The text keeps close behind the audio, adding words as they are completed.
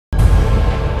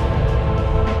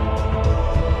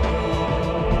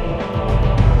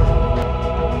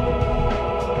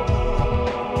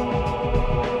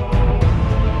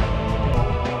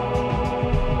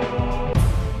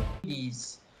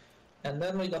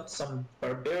we got some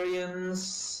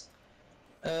barbarians,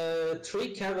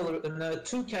 two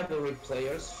cavalry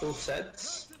players, full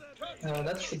sets.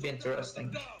 That should be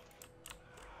interesting.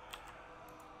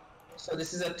 So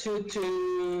this is a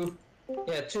 2-2,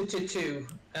 yeah,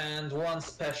 2-2-2, and one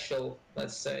special,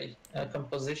 let's say,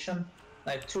 composition.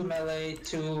 Like 2 melee,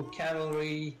 2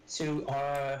 cavalry, 2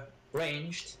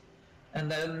 ranged. And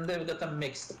then they've got a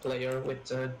mixed player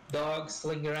with dog,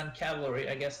 slinger, and cavalry.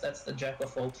 I guess that's the jack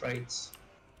of all trades.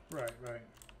 Right, right.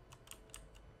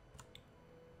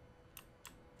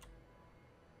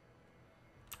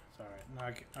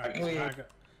 Sorry,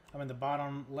 I'm in the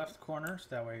bottom left corner, so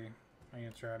that way my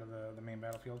units are out of the main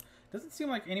battlefield. Doesn't seem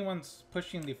like anyone's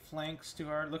pushing the flanks too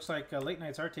hard. Looks like late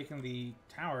knights are taking the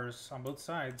towers on both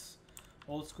sides.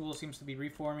 Old School seems to be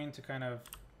reforming to kind of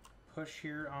push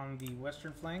here on the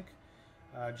western flank.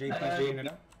 JP's doing it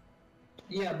up.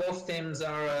 Yeah, both teams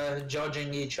are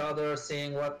judging each other,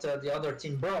 seeing what the other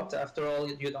team brought. After all,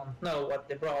 you don't know what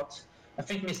they brought. I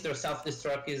think Mr.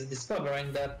 Self-Destruct is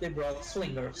discovering that they brought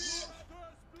slingers.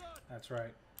 That's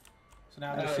right. So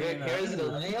now they're seeing, here's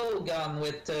the nail gun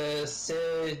with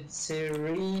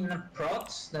Serene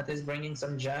Prot that is bringing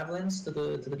some javelins to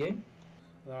the game.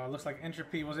 Looks like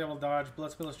Entropy was able to dodge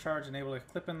Bloodspiller's charge and able to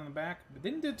clip him in the back. But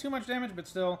didn't do too much damage, but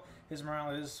still his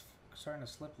morale is starting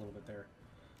to slip a little bit there.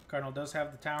 Cardinal does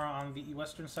have the tower on the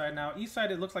western side now. East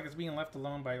side, it looks like it's being left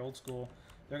alone by Old School.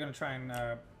 They're going to try and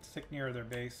stick near their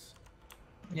base.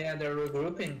 Yeah, they're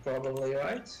regrouping probably,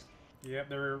 right? Yep,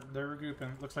 they're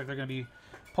regrouping. Looks like they're going to be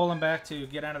pulling back to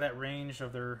get out of that range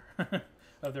of their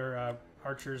of their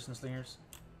archers and slingers.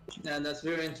 And that's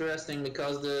very interesting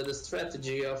because the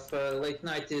strategy of Late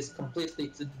Night is completely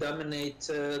to dominate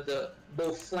the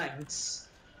both flanks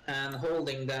and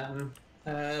holding them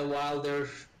while they're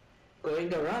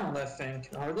going around, I think.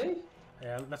 Are they?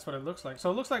 Yeah, that's what it looks like.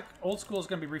 So it looks like Old School is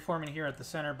going to be reforming here at the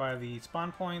center by the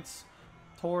spawn points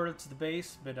towards the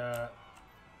base, but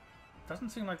doesn't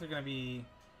seem like they're going to be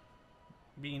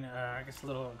being, I guess, a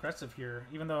little aggressive here,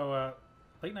 even though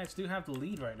Late Nights do have the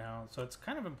lead right now. So it's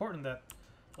kind of important that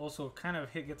also kind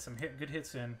of get some good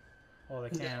hits in while they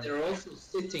can. Yeah, they're also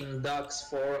sitting ducks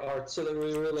for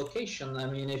artillery relocation. I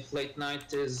mean, if Late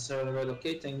Night is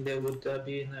relocating, they would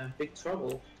be in big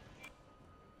trouble.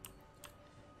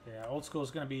 Yeah, Old School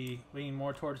is going to be leaning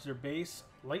more towards their base.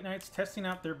 Late Night's testing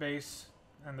out their base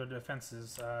and their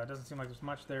defenses. Doesn't seem like there's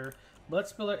much there.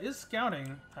 Bloodspiller is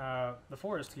scouting the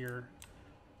forest here.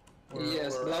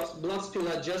 Yes,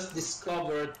 Bloodspiller just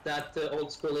discovered that Old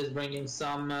School is bringing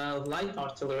some light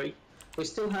artillery. We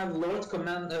still have Lord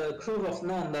Command Crew of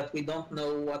None that we don't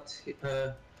know what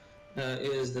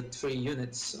is the 3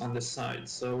 units on the side,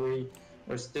 so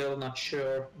we're still not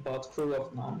sure about Crew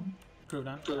of None. Crew of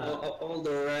None? All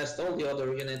the rest, all the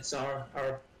other units are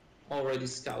already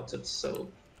scouted, so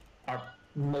are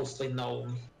mostly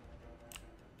known.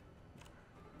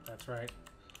 That's right.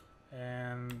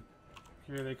 And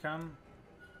here they come.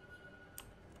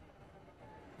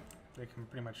 They can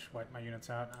pretty much wipe my units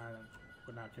out. I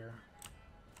would not care.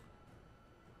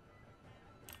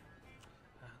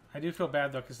 I do feel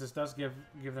bad though, because this does give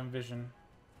them vision.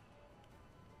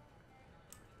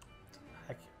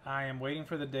 I am waiting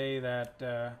for the day that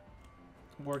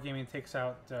WarGaming takes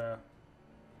out,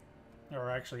 or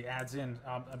actually adds in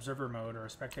observer mode or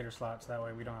spectator slots. That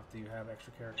way we don't have to have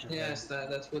extra characters. Yes,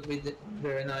 that would be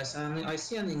very nice. I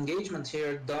see an engagement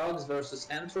here: Dogs versus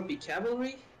Entropy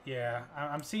Cavalry. Yeah,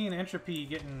 I'm seeing Entropy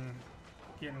getting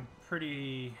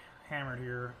pretty hammered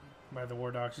here by the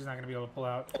War Dog. She's not going to be able to pull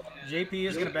out. JP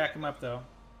is going to back him up though.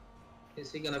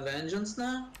 Is he going to vengeance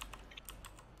now?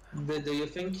 Do you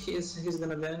think he's going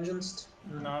to vengeance?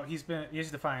 No, he's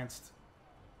defianced.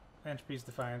 Entropy's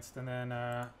defianced, and then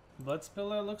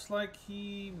Bloodspiller looks like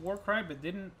he Warcry but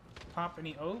didn't pop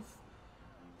any oath.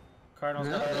 Cardinal's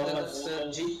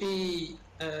GP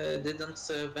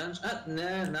didn't venge.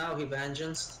 No, now he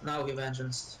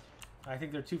vengeanced. I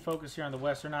think they're too focused here on the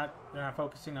west. They're not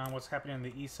focusing on what's happening on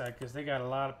the east side because they got a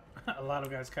lot of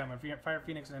guys coming. Fire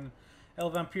Phoenix and El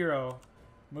Vampiro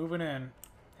moving in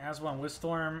as one with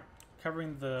Storm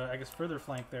covering the, I guess, further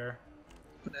flank there.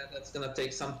 That's gonna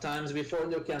take some time before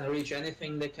they can reach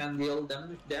anything they can deal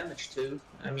damage to.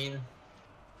 I mean,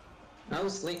 now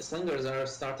slingers are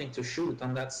starting to shoot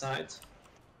on that side.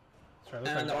 Right,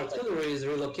 and artillery is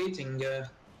relocating,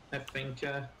 I think.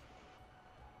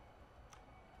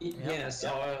 Yes,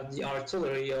 the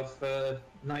artillery of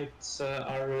knights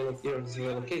are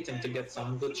relocating to get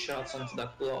some good shots onto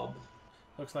that blob.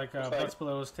 Looks like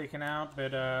Bloodspiller was taken out,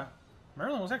 but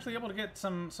Merlin was actually able to get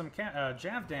some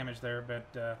jav damage there,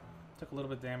 but took a little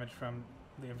bit of damage from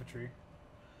the infantry.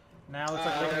 Now looks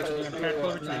like they're doing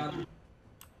a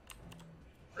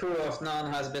crew of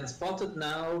none has been spotted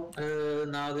now.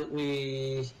 Now that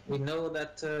we know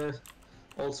that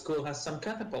Old School has some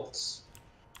catapults,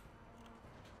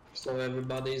 so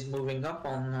everybody is moving up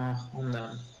on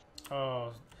them.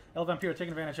 Oh, El Vampiro taking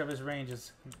advantage of his range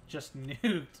is just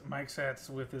nuked Mike Sats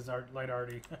with his light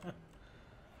arty.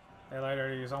 That light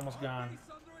arty is almost gone.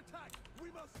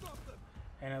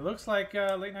 And it looks like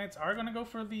Late Nights are going to go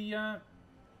for the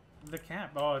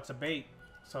cap. Oh, it's a bait.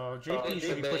 So JP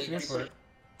should be pushing in for it.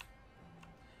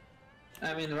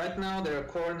 I mean, right now they're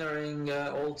cornering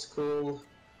Old School.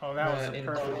 Oh, that was a in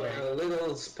perfect a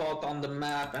little spot on the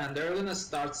map, and they're gonna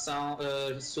start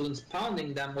soon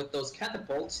pounding them with those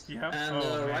catapults. Yep. And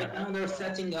right now they're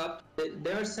setting up.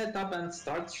 They're set up and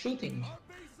start shooting.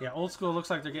 Yeah, Old School looks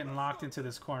like they're getting locked into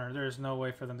this corner. There is no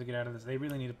way for them to get out of this. They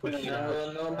really need to push.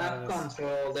 No map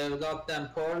control. They've got them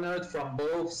cornered from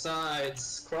both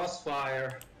sides.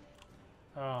 Crossfire.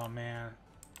 Oh man.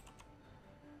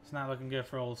 It's not looking good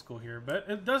for Old School here, but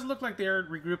it does look like they're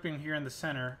regrouping here in the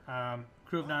center.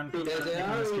 Crew of None. They are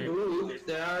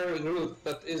regrouped,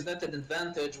 but is that an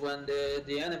advantage when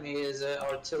the enemy is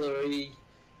artillery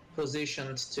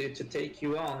positioned to take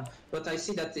you on? But I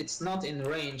see that it's not in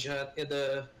range.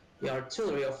 The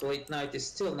artillery of Late Night is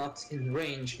still not in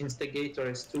range. Instigator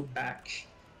is too back.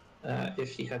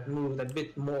 If he had moved a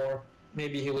bit more,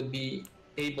 maybe he would be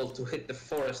able to hit the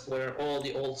forest where all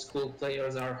the Old School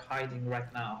players are hiding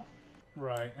right now.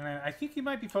 Right, and I think he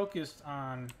might be focused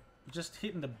on just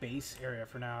hitting the base area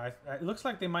for now. It looks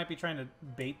like they might be trying to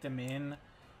bait them in,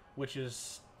 which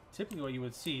is typically what you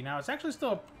would see. Now, it's actually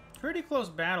still a pretty close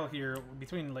battle here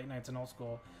between Late Nights and Old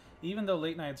School, even though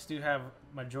Late Nights do have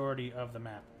majority of the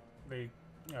map. They,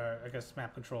 I guess,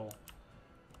 map control.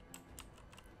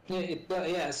 Yeah,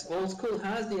 yes, Old School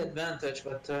has the advantage,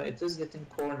 but it is getting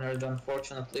cornered,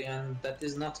 unfortunately, and that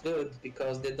is not good,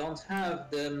 because they don't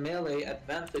have the melee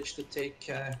advantage to take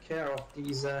care of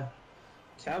these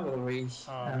cavalry.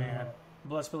 Oh, man.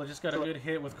 Bloodspiller just got a good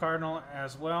hit with Cardinal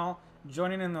as well,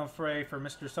 joining in the fray for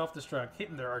Mr. Self-Destruct,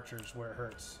 hitting their archers where it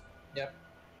hurts. Yep.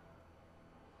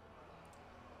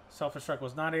 Self-Destruct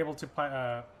was not able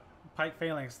to pike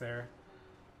phalanx there.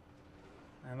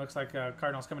 And it looks like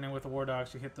Cardinal's coming in with the War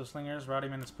Dogs to hit those slingers.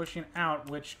 Rowdyman is pushing out,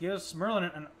 which gives Merlin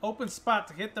an open spot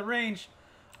to hit the range.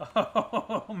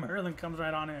 Oh, Merlin comes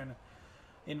right on in.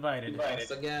 Invited.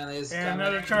 Again, and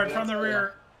another charge from the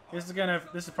rear. This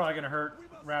is probably gonna hurt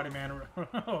Rowdyman.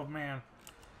 Oh man.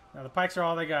 Now the pikes are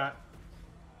all they got.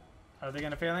 Are they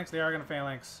gonna phalanx? They are gonna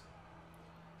phalanx.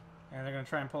 And they're gonna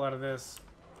try and pull out of this.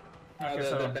 Okay,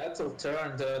 the battle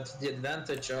turned to the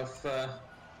advantage of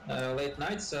Late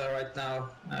Nights right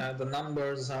now. The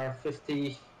numbers are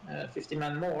 50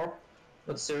 men more,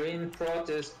 but Serene Prot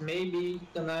is maybe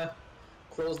gonna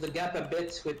close the gap a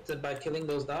bit by killing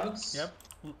those dogs. Yep,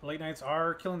 Late Nights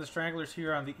are killing the stragglers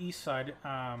here on the east side,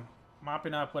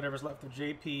 mopping up whatever's left of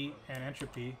JP and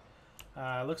Entropy.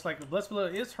 Looks like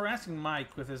Bloodspiller is harassing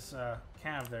Mike with his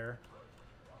cav there,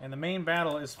 and the main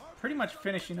battle is pretty much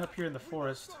finishing up here in the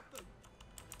forest.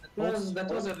 That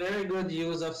was a very good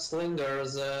use of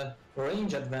Slinger's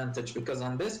range advantage, because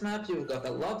on this map you've got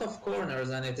a lot of corners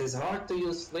and it is hard to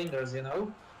use Slingers, you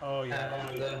know? Oh yeah.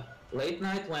 And Late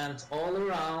Night went all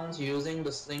around using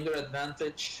the Slinger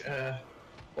advantage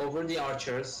over the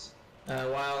archers,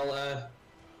 while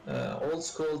Old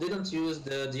School didn't use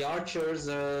the archers'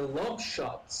 lob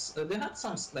shots. They had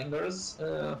some Slingers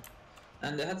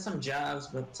and they had some jabs,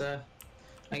 but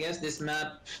I guess this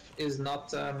map is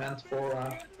not meant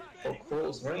for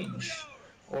close range,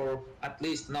 or at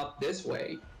least not this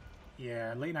way.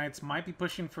 Yeah, Late Nights might be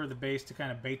pushing for the base to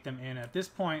kind of bait them in. At this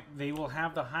point, they will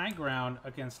have the high ground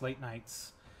against Late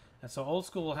Nights, and so Old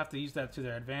School will have to use that to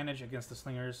their advantage against the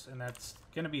Slingers, and that's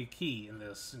going to be key in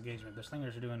this engagement. The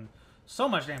Slingers are doing so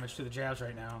much damage to the jabs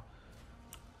right now.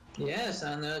 Yes,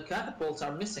 and catapults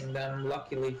are missing them,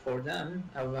 luckily for them.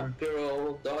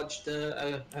 Vampiro dodged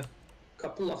a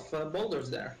couple of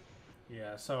boulders there.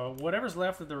 Yeah, so whatever's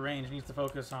left of the range needs to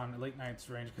focus on Late Night's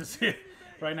range, because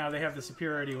right now they have the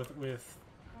superiority with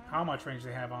how much range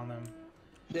they have on them.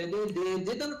 They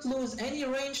didn't lose any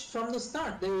range from the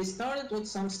start. They started with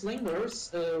some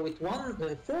slingers, with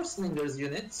 4 slingers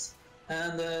units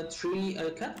and 3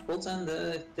 catapults, and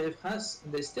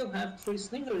they still have 3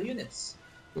 slinger units.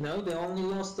 You know, they only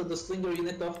lost the slinger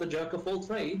unit of the Jack of all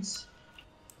trades.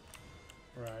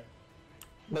 Right.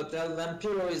 But El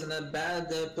Vampiro is in a bad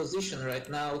position right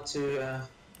now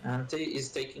and he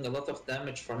is taking a lot of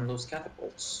damage from those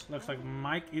catapults. Looks like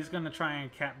Mike is going to try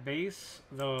and cap base,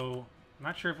 though I'm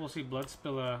not sure if we'll see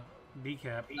Bloodspiller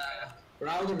decap.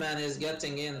 Rowdyman is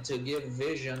getting in to give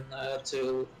vision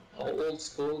to Old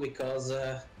School, because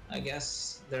I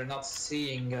guess they're not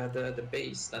seeing the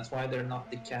base. That's why they're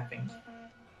not decapping.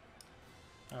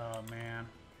 Oh man.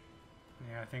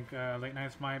 Yeah, I think Late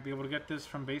Nights might be able to get this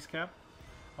from base cap.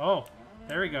 Oh,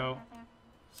 there we go.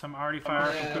 Some already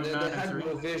fire from they Kuman had and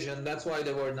no vision. That's why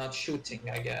they were not shooting,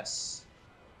 I guess.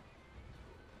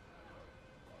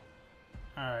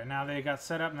 Alright, now they got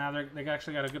set up. Now they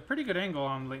actually got a pretty good angle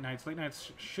on Late Nights. Late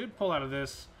Nights should pull out of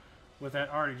this with that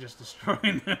already just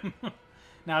destroying them.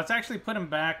 Now, it's actually put him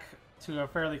back to a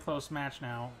fairly close match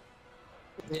now.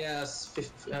 Yes,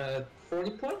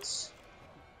 40 points?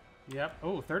 Yep.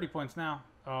 Oh, 30 points now.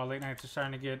 Oh, Late Nights are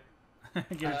starting to get it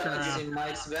turned Let's around. see,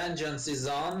 Mike's Vengeance is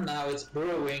on. Now it's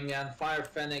brewing, and Fire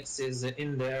Phoenix is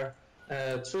in there.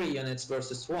 3 units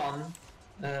versus 1.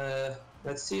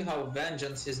 Let's see how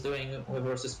Vengeance is doing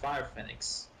versus Fire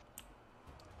Phoenix.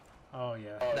 Oh,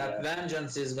 yeah. That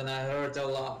Vengeance is gonna hurt a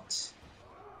lot.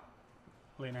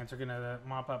 Late Nights are going to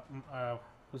mop up...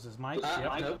 who's this, Mike?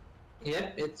 Yep. Yep.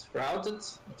 Yep, it's routed.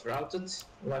 It's routed,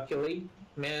 luckily.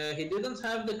 He didn't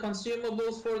have the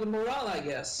consumables for the morale, I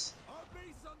guess.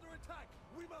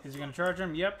 Is he going to charge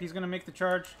him? Yep, he's going to make the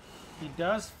charge. He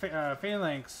does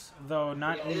phalanx, though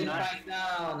not... Yeah, they did pike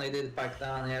down. They did pike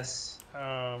down, yes.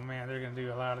 Oh, man, they're going to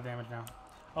do a lot of damage now.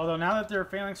 Although, now that their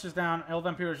phalanx is down, El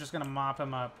Vampiro is just going to mop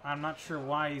him up. I'm not sure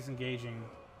why he's engaging.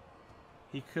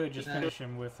 He could just finish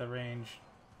him with a range.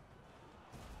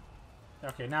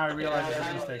 Okay, now I realize it's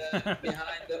a mistake.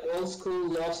 Behind the Old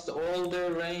School lost all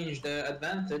their range, the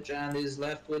advantage, and is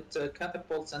left with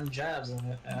catapults and jabs.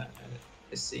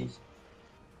 Let's see.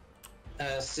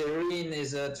 Serene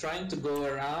is trying to go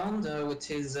around with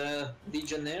his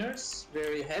legionnaires,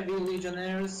 very heavy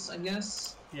legionnaires, I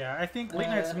guess. Yeah, I think Late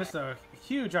Nights missed a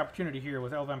huge opportunity here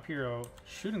with El Vampiro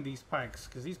shooting these pikes,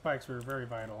 because these pikes were very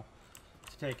vital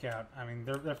to take out. I mean,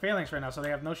 they're phalanx right now, so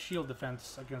they have no shield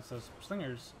defense against those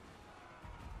slingers.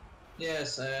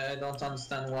 Yes, I don't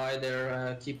understand why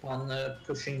they keep on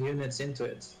pushing units into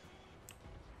it.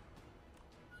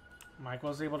 Mike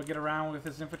was able to get around with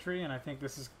his infantry, and I think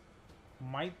this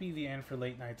might be the end for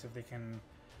Late Nights if they can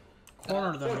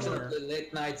corner them. Unfortunately,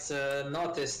 Late Nights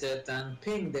noticed it and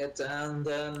pinged it, and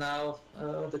now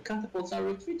the catapults are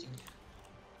retreating.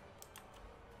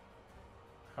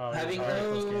 Oh, having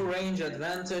no range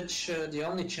advantage, the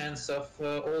only chance of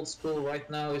Old School right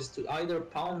now is to either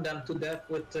pound them to death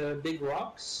with big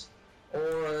rocks,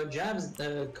 or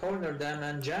corner them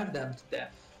and jab them to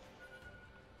death.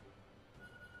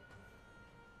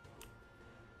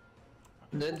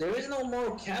 There is no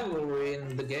more cavalry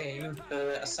in the game,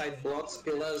 aside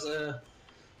Bloodspill as a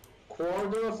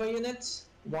quarter of a unit,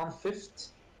 1/5.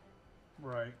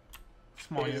 Right.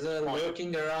 Small He's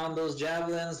lurking around those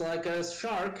javelins like a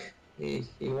shark. He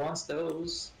wants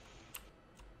those.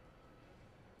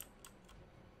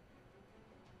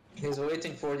 He's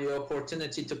waiting for the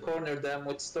opportunity to corner them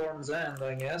with Storm's End,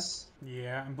 I guess.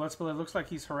 Yeah, and Bloodspill, it looks like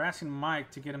he's harassing Mike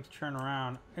to get him to turn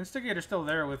around. Instigator's still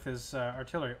there with his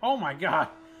artillery. Oh my god!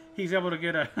 He's able to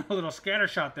get a little scatter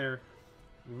shot there.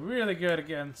 Really good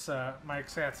against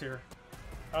Mike's stats here.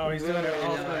 Oh, he's doing it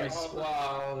all nice.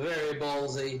 Wow, very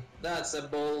ballsy. That's a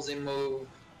ballsy move.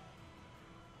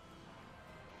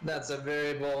 That's a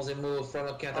very ballsy move from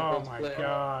a catapult player. Oh my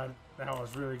god, that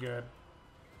was really good.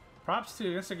 Props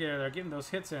to Instigator, they're getting those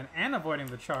hits in and avoiding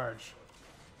the charge.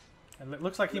 And it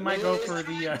looks like he might go for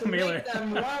the melee. Make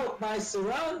them rout by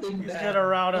surrounding them. He's gonna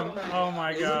rout him. Oh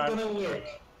my god. Is it gonna work?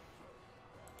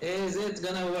 Is it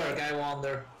gonna work, I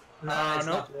wonder? No,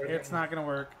 nope, it's not gonna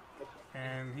work.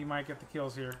 And he might get the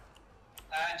kills here.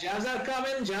 Jabs are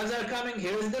coming, jabs are coming.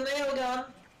 Here's the nail gun.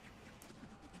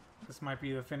 This might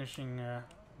be the finishing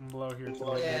blow here.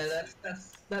 Yeah,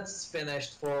 that's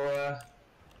finished for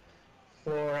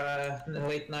the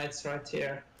Late Nights right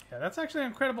here. Yeah, that's actually an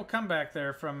incredible comeback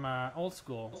there from Old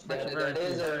School. That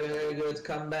is a very good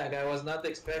comeback. I was not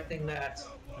expecting that.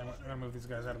 I'm gonna move these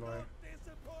guys out of the way.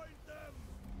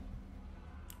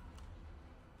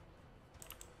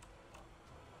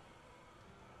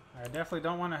 I definitely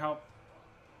don't want to help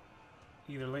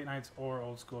either Late Nights or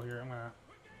Old School here. I'm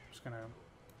just gonna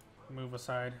move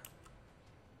aside.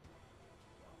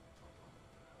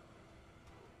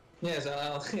 Yes,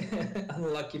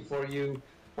 unlucky for you,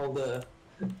 all the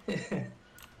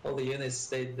all the units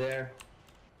stayed there.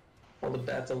 All the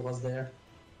battle was there.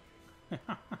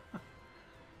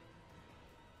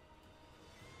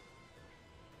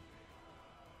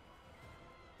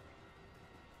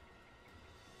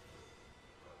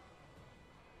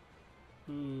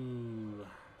 Ooh.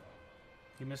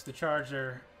 He missed the charge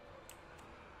there.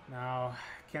 Now,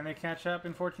 can they catch up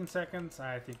in 14 seconds?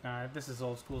 I think not. This is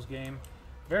Old School's game.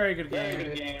 Very good game. Very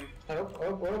good game.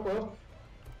 Oh.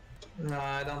 No,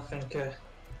 I don't think.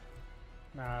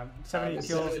 Nah, 70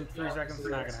 kills in 3 seconds is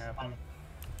not gonna happen.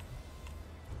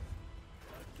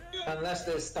 Unless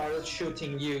they started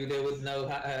shooting you, they would know.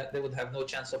 They would have no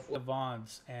chance of The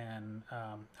VODs and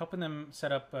helping them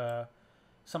set up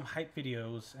some hype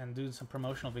videos and do some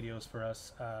promotional videos for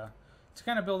us to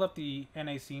kind of build up the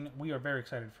NA scene. We are very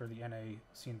excited for the NA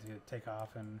scene to take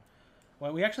off, and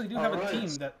well, we actually do have a team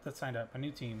that signed up, a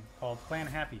new team called Clan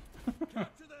Happy.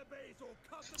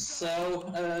 So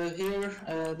here,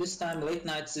 this time Late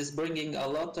Nights is bringing a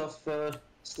lot of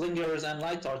slingers and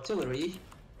light artillery.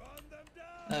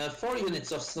 4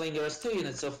 units of slingers, 2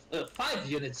 units of 5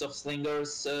 units of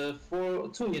slingers, 2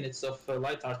 units of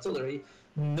light artillery.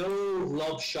 No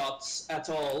lob shots at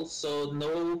all, so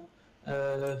no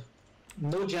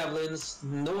javelins,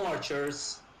 no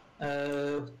archers.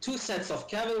 2 sets of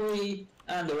cavalry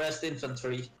and the rest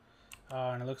infantry.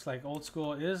 And it looks like Old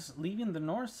School is leaving the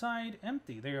north side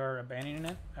empty. They are abandoning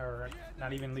it, or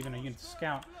not even leaving a unit to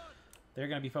scout. They're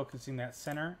going to be focusing that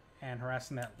center and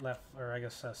harassing that left, or I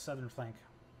guess southern flank.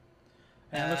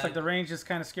 And it looks like the range is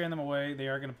kind of scaring them away. They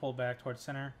are going to pull back towards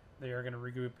center. They are going to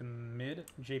regroup in mid.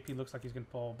 JP looks like he's going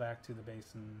to pull back to the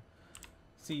base and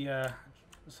see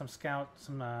some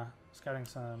scouting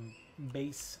some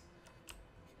base.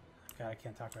 God, I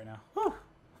can't talk right now. Whew.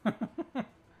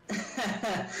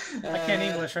 I can't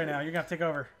English right now. You're going to take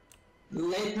over.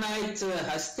 Late Night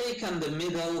has taken the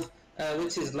middle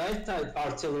with his light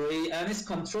artillery and is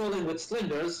controlling with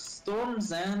slingers.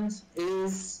 Storms and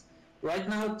is right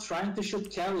now trying to shoot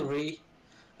cavalry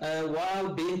while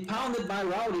being pounded by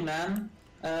Rowdyman,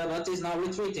 but is now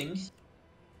retreating.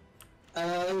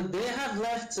 They have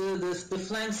left the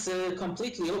flanks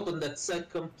completely open. That's a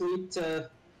complete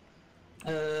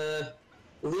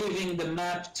leaving the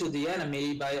map to the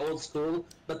enemy by Old School,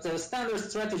 but the standard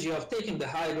strategy of taking the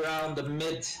high ground, the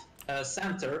mid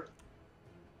center.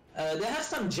 They have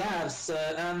some jabs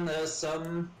and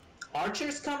some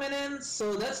archers coming in,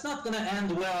 so that's not gonna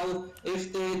end well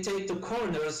if they take the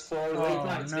corners for Late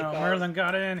Nights. No, Merlin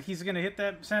got in. He's gonna hit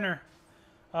that center.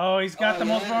 Oh, he's got the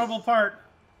most vulnerable part.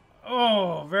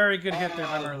 Oh, very good hit there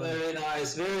by Merlin. Very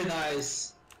nice, very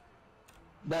nice.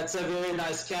 That's a very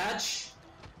nice catch.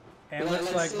 And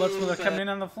looks like Bloodspool coming in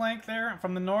on the flank there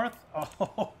from the north.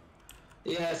 Oh.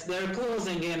 Yes, they're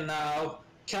closing in now.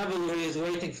 Cavalry is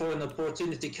waiting for an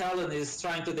opportunity. Callan is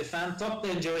trying to defend. Top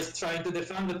Danger is trying to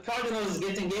defend, but Cardinal is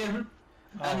getting in.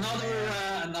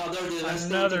 Another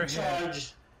devastating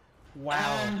charge.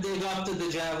 Wow. And they got to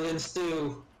the javelins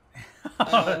too.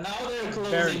 Now they're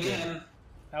closing in.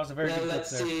 That was a very good let's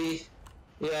see.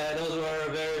 Yeah, those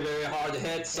were very, very hard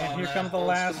hits. And here comes the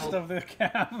last of the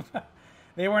Cav.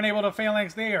 They weren't able to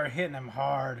phalanx. They are hitting them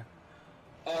hard.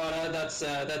 Oh, that's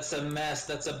a mess.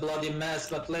 That's a bloody mess.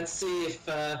 But let's see if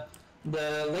the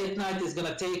Late Night is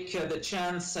gonna take the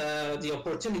chance, the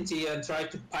opportunity, and try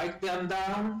to pike them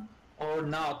down or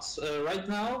not. Right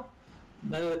now,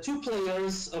 2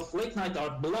 players of Late Night are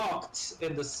blocked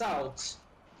in the south.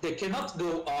 They cannot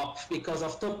go up because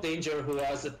of Top Danger, who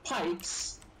has the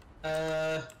pikes.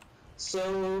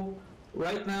 So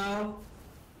right now,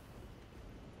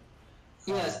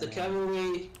 yes, the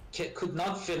cavalry could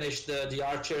not finish the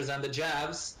archers and the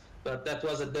jabs, but that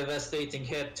was a devastating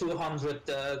hit. 200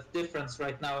 difference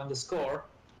right now in the score.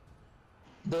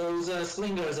 Those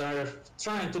slingers are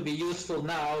trying to be useful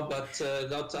now, but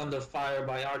got under fire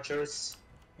by archers.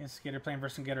 Instigator playing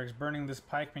versus Ingator burning this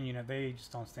pikeman unit. They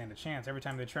just don't stand a chance. Every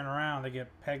time they turn around, they get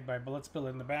pegged by bullet spill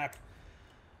in the back.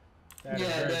 They're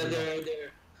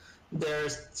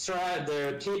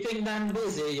keeping them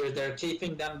busy. They're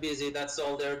keeping them busy. That's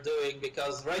all they're doing,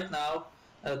 because right now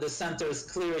the center is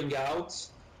clearing out,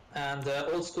 and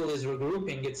Old School is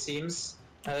regrouping. It seems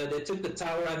they took the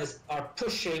tower and are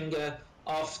pushing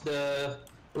off the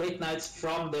Late Nights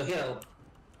from the hill.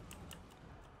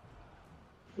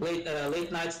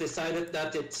 Late Nights decided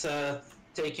that it's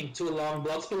taking too long.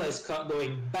 Bloodspill is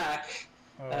going back,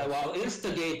 while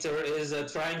Instigator is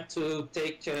trying to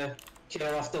take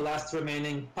care of the last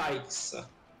remaining pikes.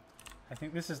 I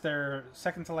think this is their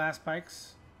second to last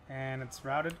pikes, and it's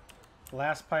routed. The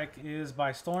last pike is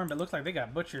by Storm, but it looks like they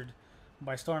got butchered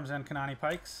by Storms and Kanani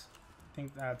pikes. I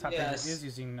think Top Danger is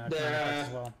using Kanani pikes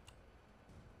as well.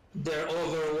 Their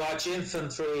Overwatch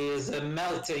infantry is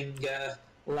melting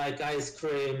like ice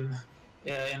cream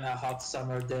in a hot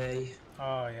summer day.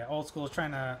 Oh yeah, Old School is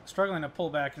struggling to pull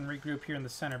back and regroup here in the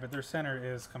center, but their center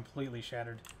is completely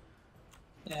shattered.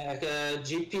 Yeah,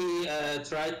 GP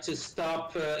tried to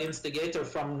stop Instigator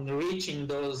from reaching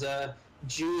those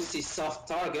juicy soft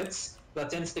targets,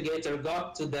 but Instigator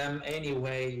got to them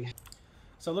anyway.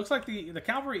 So it looks like the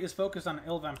cavalry is focused on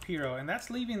El Vampiro, and that's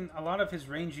leaving a lot of his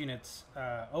range units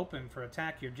open for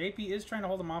attack here. JP is trying to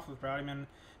hold him off with Rowdyman,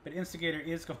 but Instigator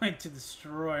is going to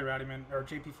destroy Rowdyman, or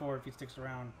JP4 if he sticks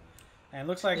around. And it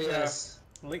looks like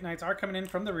Late Knights are coming in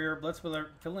from the rear, Bloodspiller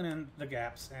filling in the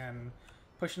gaps and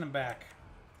pushing them back.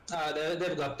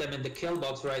 They've got them in the kill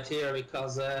box right here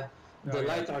because the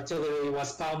light artillery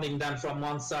was pounding them from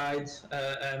one side,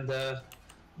 and the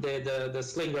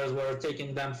slingers were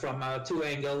taking them from 2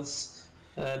 angles.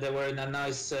 They were in a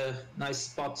nice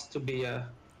spot to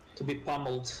be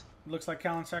pummeled. Looks like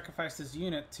Callan sacrificed his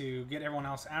unit to get everyone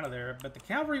else out of there, but the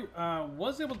cavalry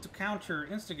was able to counter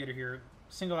Instigator here,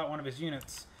 single out one of his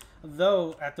units,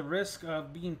 though at the risk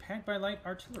of being pegged by light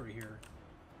artillery here.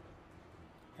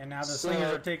 And now the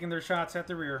slingers are taking their shots at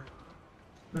the rear.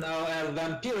 Now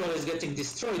Vampiro is getting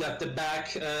destroyed at the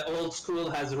back. Old School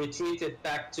has retreated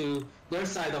back to their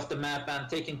side of the map and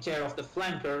taking care of the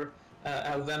flanker.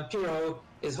 El Vampiro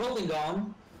is holding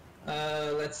on.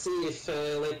 Let's see if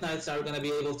Late Knights are going to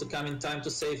be able to come in time to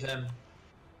save him.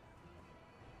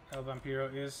 El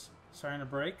Vampiro is starting to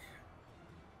break.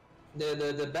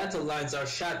 The battle lines are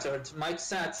shattered. Mike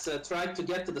Satz tried to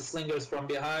get to the slingers from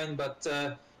behind, but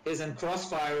is in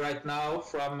crossfire right now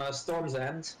from Storm's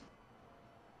End.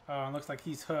 Oh, it looks like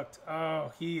he's hooked.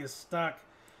 Oh, he is stuck.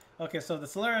 Okay, so the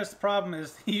Solaris problem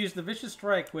is he used the Vicious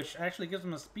Strike, which actually gives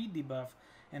him a speed debuff,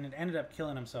 and it ended up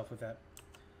killing himself with that.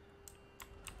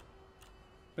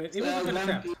 But it was a good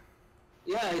attempt.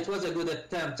 Yeah, it was a good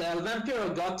attempt. El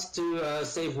Vampiro got to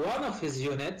save one of his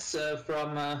units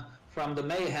from the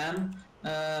mayhem,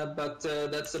 but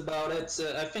that's about it.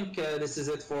 I think this is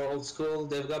it for Old School.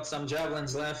 They've got some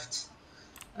javelins left.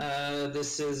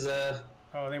 This is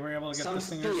oh, they were able to get some the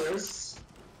slingers.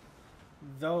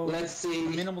 Though let's see.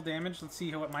 Minimal damage. Let's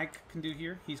see what Mike can do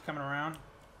here. He's coming around.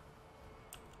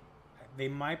 They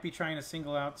might be trying to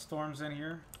single out Storms in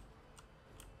here,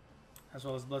 as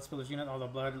well as Bloodspiller's unit, although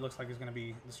Blood looks like he's going to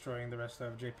be destroying the rest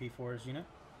of JP4's unit.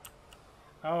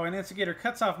 Oh, and Instigator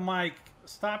cuts off Mike,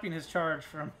 stopping his charge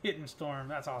from hitting Storm.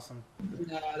 That's awesome.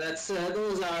 No, that's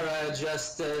those are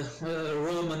just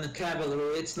Roman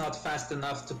cavalry. It's not fast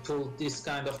enough to pull this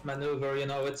kind of maneuver. You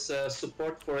know, it's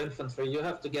support for infantry. You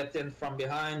have to get in from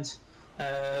behind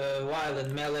while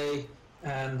in melee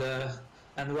and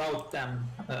rout them.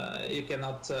 You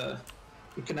cannot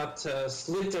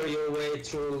slither your way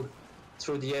through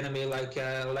the enemy like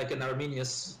an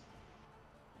Arminius.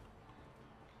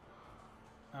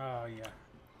 Oh yeah,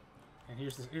 and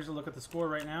here's a look at the score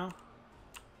right now.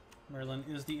 Merlin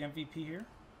is the MVP here,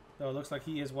 though it looks like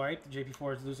he is wiped.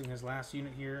 JP4 is losing his last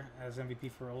unit here as MVP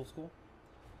for Old School,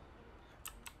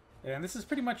 and this is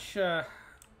pretty much the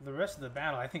rest of the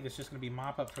battle. I think it's just going to be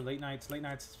mop up for Late Knights. Late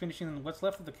Knights is finishing what's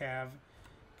left of the Cav.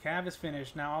 Cav is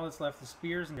finished. Now all that's left is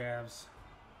spears and jabs.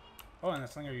 Oh, and the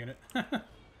slinger unit.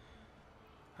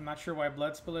 I'm not sure why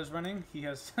Bloodspiller is running. He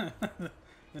has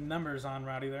the numbers on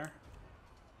Rowdy there.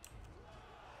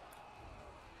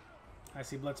 I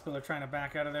see Bloodspiller trying to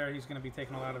back out of there. He's going to be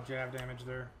taking a lot of jab damage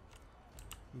there.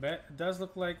 But it does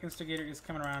look like Instigator is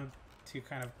coming around to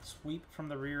kind of sweep from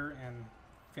the rear and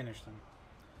finish them.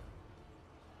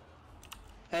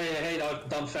 Hey,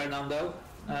 Don Fernando.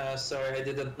 Sorry, I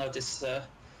didn't notice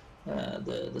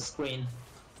the screen.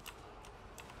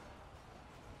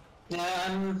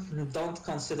 Yeah, don't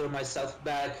consider myself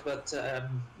back, but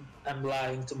I'm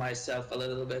lying to myself a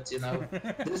little bit. You know,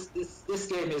 this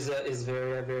game is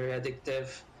very very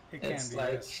addictive. It's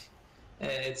like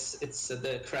yes. It's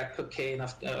the crack cocaine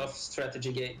of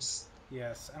strategy games.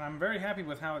 Yes, and I'm very happy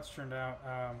with how it's turned out.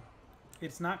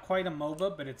 It's not quite a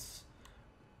MOBA, but it's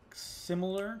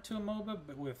similar to a MOBA,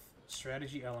 but with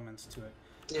strategy elements to it.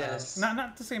 Yes.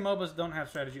 Not to say MOBAs don't have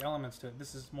strategy elements to it.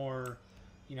 This is more,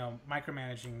 you know,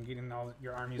 micromanaging, getting all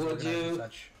your armies organized and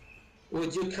such.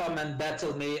 Would you come and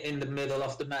battle me in the middle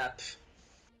of the map?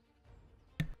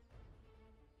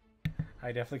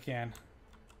 I definitely can.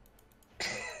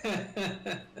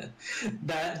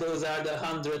 Those are the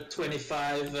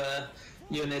 125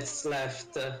 units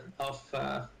left of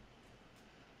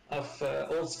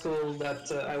Old School that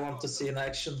I want to see in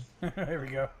action. Here we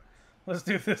go. Let's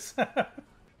do this.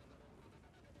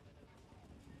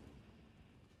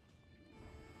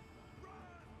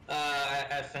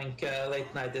 I think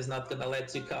Late Night is not gonna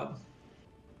let you come.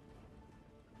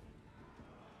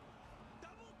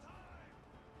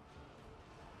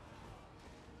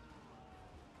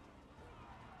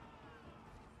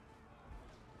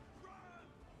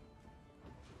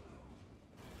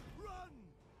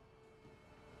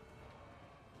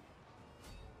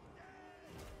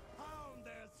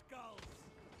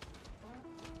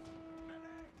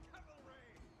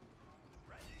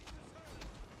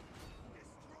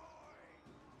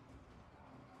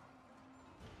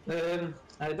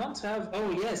 I don't have.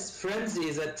 Oh yes, Frenzy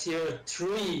is a tier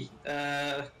 3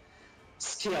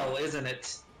 skill, isn't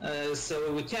it?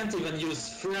 So we can't even use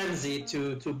Frenzy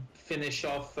to finish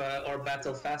off our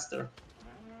battle faster.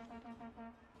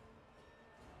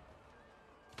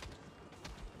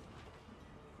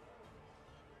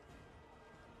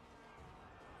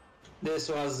 This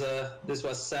was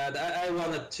sad. I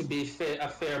wanted to be a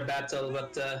fair battle,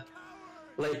 but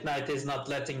Late Night is not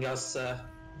letting us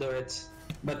do it.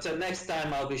 But next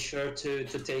time I'll be sure to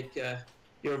take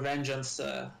your vengeance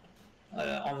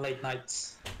on Late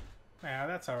Nights. Yeah,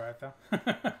 that's all right though.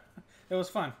 It was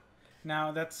fun.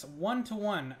 Now that's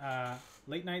 1-1.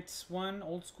 Late Nights 1,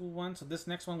 Old School 1. So this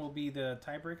next one will be the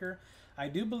tiebreaker. I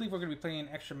do believe we're going to be playing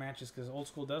extra matches because Old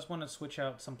School does want to switch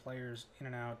out some players in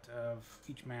and out of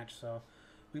each match. So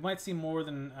we might see more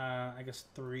than I guess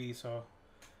 3. So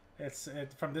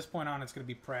from this point on, it's going to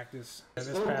be practice.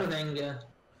 Opening.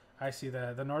 I see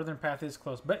the northern path is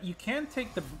close, but you can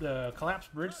take the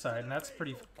collapsed bridge side, and that's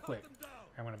pretty quick.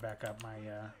 I'm going to back up my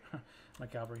my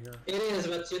cavalry here. It is,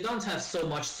 but you don't have so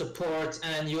much support,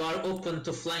 and you are open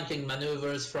to flanking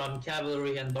maneuvers from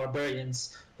cavalry and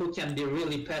barbarians, who can be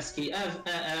really pesky.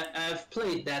 I've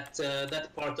played that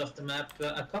part of the map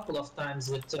a couple of times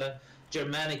with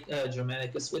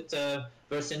Germanicus, with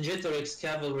Vercingetorix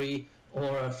cavalry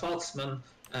or Falksman,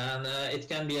 and it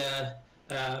can be a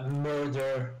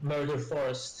murder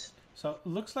forest. So it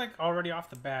looks like already off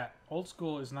the bat, Old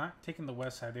School is not taking the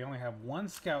west side. They only have one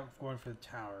scout going for the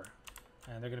tower.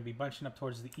 And they're going to be bunching up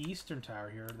towards the eastern tower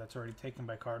here. That's already taken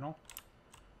by Cardinal.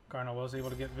 Cardinal was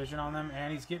able to get vision on them.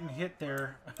 And he's getting hit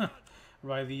there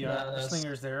by the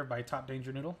slingers there by Top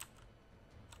Danger Noodle.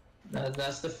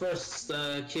 That's the first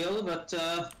kill, but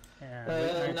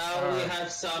now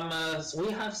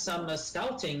we have some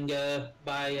scouting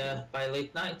by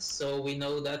Late Nights. So we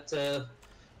know that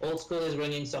Old School is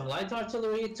bringing some light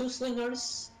artillery, 2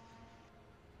 slingers.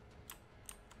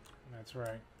 That's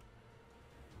right.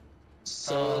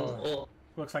 So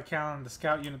looks like Callan, the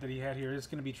scout unit that he had here, is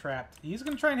going to be trapped. He's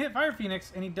going to try and hit Fire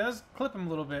Phoenix, and he does clip him a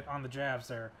little bit on the jabs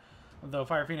there. Though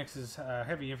Fire Phoenix's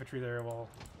heavy infantry there will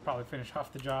probably finish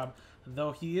off the job.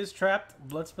 Though he is trapped,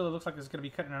 Bloodspiller looks like it's going to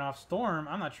be cutting it off. Storm,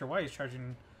 I'm not sure why he's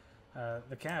charging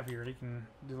the cav here. He can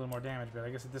do a little more damage, but I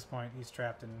guess at this point he's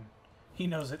trapped and he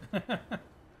knows it.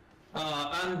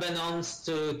 Unbeknownst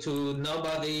to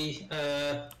nobody,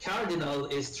 Cardinal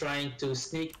is trying to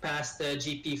sneak past the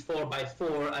GP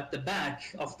 4x4 at the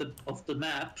back of the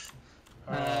map,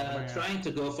 trying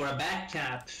to go for a back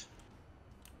cap.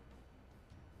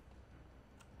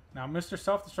 Now, Mr.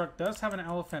 Self-Destruct does have an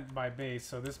elephant by base,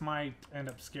 so this might end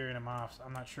up scaring him off.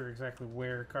 I'm not sure exactly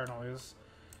where Cardinal is,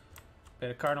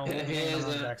 but Cardinal will be on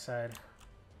the backside.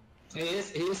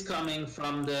 He's coming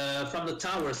from the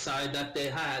tower side that they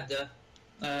had,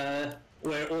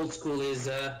 where Old School is.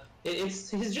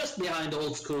 He's just behind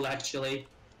Old School, actually.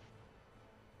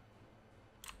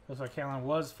 Looks like Callan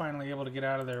was finally able to get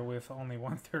out of there with only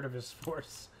 1/3 of his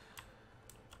force.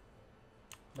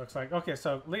 Looks like, okay,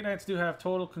 so Late Nights do have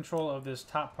total control of this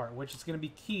top part, which is going to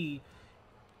be key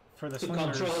for the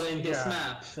slingers. Controlling this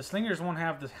map. The slingers won't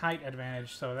have the height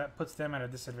advantage, so that puts them at a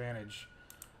disadvantage.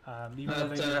 Even though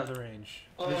they do have the range.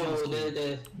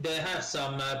 They have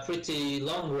some pretty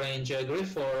long range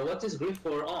Griffor. What is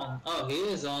Griffor on? Oh, he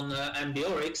is on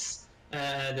Ambiorix,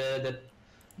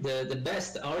 the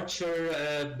best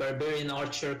archer, barbarian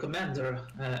archer commander,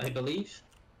 I believe.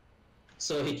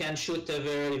 So he can shoot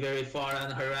very, very far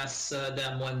and harass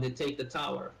them when they take the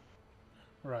tower.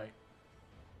 Right.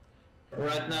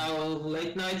 Right now,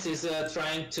 Late Nights is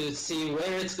trying to see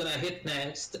where it's gonna hit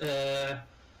next.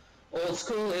 Old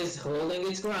School is holding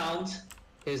its ground.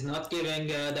 He's not giving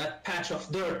that patch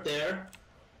of dirt there.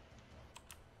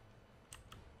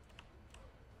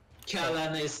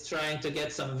 Callan is trying to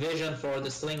get some vision for the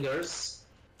slingers.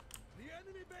 The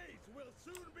enemy base will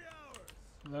soon be ours.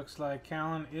 Looks like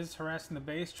Callan is harassing the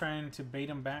base, trying to bait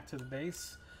him back to the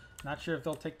base. Not sure if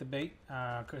they'll take the bait,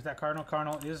 because that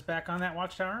Cardinal is back on that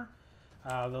watchtower.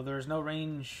 Though there's no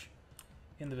range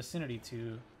in the vicinity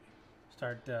to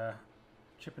start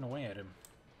chipping away at him.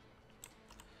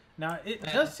 Now, it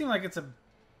does seem like it's a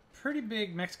pretty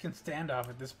big Mexican standoff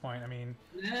at this point. I mean,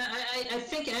 I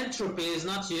think Entropy is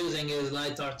not using his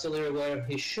light artillery where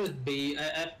he should be.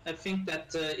 I think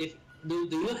that if do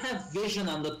you have vision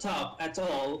on the top at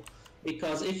all?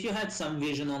 Because if you had some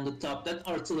vision on the top, that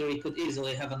artillery could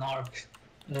easily have an arc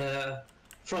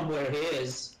from where he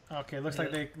is. Okay, looks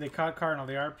like they caught Cardinal.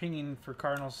 They are pinging for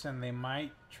Cardinals, and they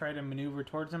might try to maneuver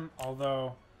towards him,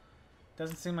 although it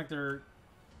doesn't seem like they're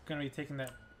going to be taking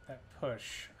that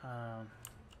push.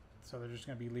 So they're just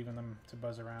going to be leaving them to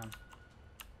buzz around.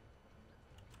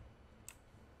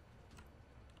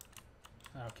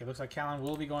 Okay, looks like Callan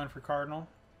will be going for Cardinal.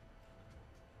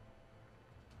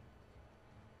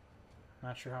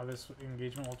 Not sure how this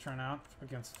engagement will turn out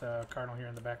against Cardinal here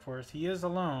in the back forest. He is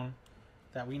alone,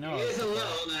 that we know. He is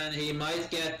alone, and he might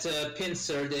get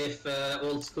pincered if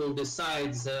Old School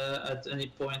decides at any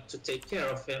point to take care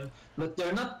of him. But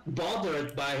they're not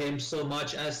bothered by him so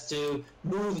much as to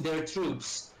move their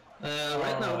troops.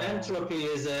 Right now, Entropy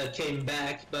came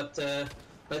back, but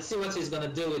let's see what he's gonna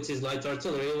do with his light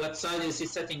artillery. What side is he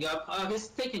setting up? He's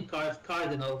taking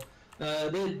Cardinal.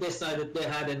 They decided they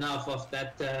had enough of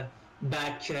that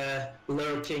back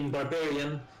lurking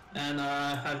barbarian, and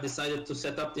have decided to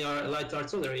set up the light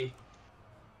artillery.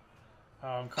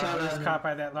 Cardinal is caught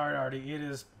by that light artillery. It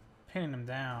is pinning him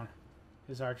down.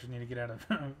 His archers need to get out of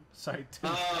sight too.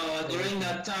 During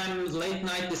that time, Late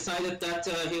Night decided that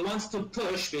he wants to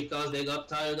push because they got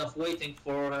tired of waiting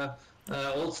for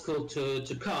Old School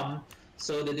to come.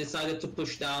 So they decided to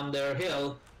push down their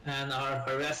hill and are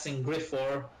harassing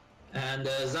Griffor and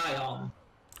Zion.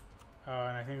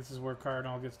 And I think this is where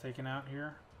Cardinal gets taken out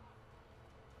here.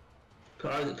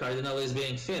 Cardinal is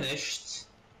being finished.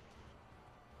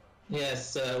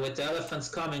 Yes, with the elephants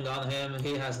coming on him,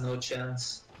 he has no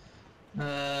chance.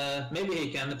 Maybe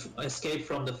he can escape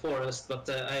from the forest, but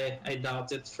I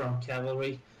doubt it from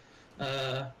cavalry.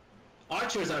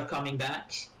 Archers are coming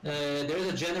back. There's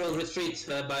a general retreat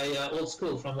by Old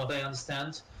School, from what I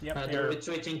understand. Yep, they're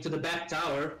retreating to the back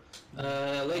tower.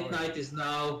 Late Night is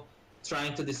now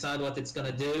trying to decide what it's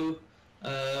gonna do.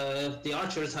 The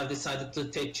archers have decided to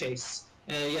take chase.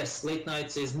 Yes, Late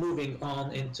Night is moving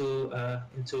on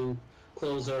into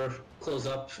close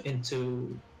up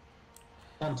onto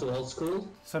Old School.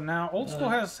 So now Old School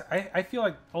has, I feel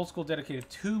like Old School dedicated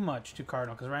too much to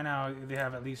Cardinal, because right now they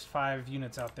have at least 5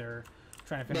 units out there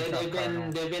trying to finish off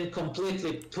Cardinal. They've been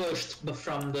completely pushed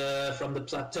from the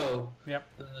plateau. Yep.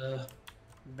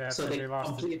 So they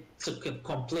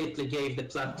completely gave the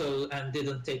plateau and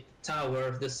didn't take the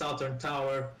tower, the southern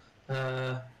tower.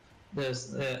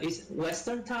 Is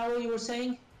western tower you were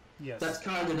saying? Yes. That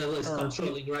Cardinal is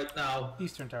controlling right now.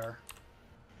 Eastern tower.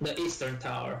 The eastern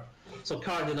tower. So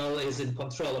Cardinal is in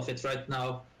control of it right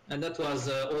now, and that was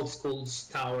Old School's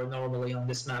tower normally on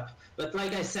this map. But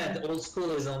like I said, Old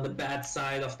School is on the bad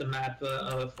side of the map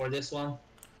for this one.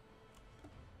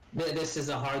 This is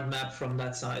a hard map from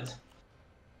that side.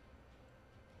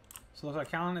 So looks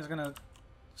like Callan is going to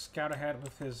scout ahead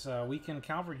with his weakened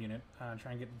cavalry unit,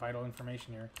 try and get vital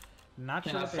information here. Not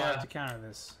sure what they have to counter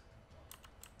this.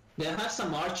 They have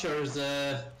some archers.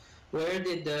 Where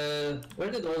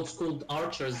did Old School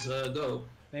archers go?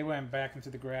 They went back into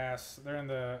the grass.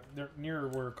 They're near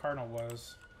where Cardinal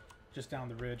was, just down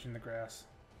the ridge in the grass.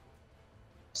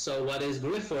 So what is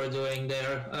Griffor doing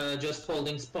there? Just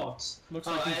holding spots. Looks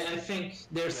like I think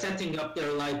they're setting up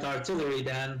their light artillery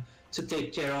then to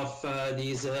take care of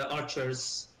these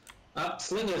archers.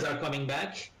 Slingers are coming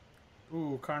back.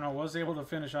 Ooh, Cardinal was able to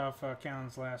finish off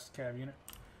Callan's last cav unit.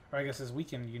 Or I guess his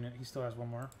weakened unit. He still has one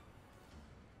more.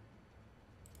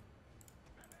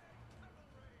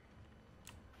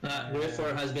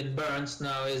 Griffor has been burned,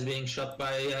 now is being shot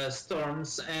by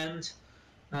storms, and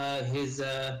his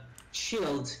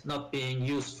shield not being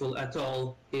useful at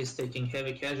all. He's taking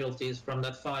heavy casualties from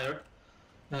that fire.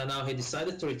 Now he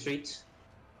decided to retreat,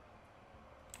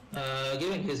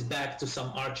 giving his back to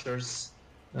some archers.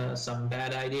 Some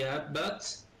bad idea,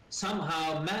 but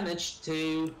somehow managed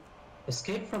to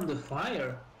escape from the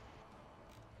fire.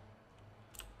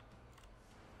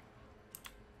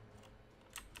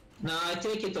 Now I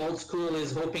take it Old School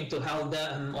is hoping to hold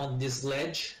them on this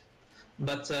ledge,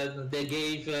 but they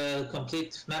gave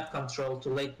complete map control to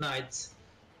Late Night,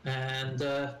 and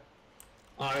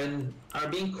are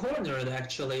being cornered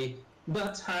actually,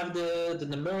 but have the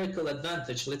numerical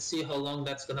advantage. Let's see how long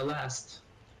that's gonna last.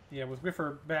 Yeah, with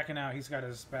Griffor backing out, he's got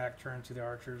his back turned to the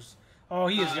archers. Oh,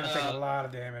 he is going to take a lot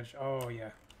of damage. Oh, yeah.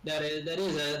 That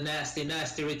is a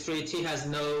nasty retreat. He has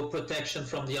no protection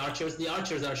from the archers. The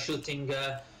archers are shooting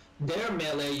their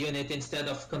melee unit instead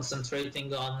of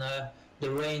concentrating on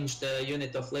the ranged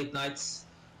unit of Late Nights.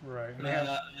 Right. And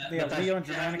they have Leo and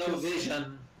Germanicus. No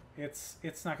vision.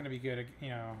 It's not going to be good,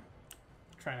 you know,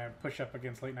 trying to push up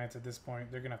against Late Nights at this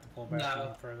point. They're going to have to pull back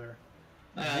even further.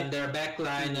 And their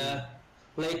backline...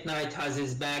 Late Night has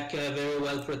his back very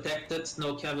well protected.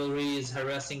 No cavalry is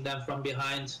harassing them from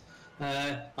behind.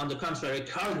 On the contrary,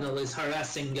 Cardinal is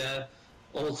harassing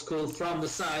Old School from the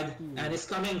side, and is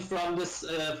coming from the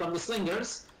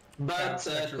slingers, but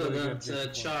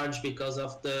couldn't charge because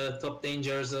of the top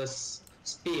danger's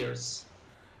spears.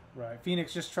 Right.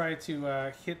 Phoenix just tried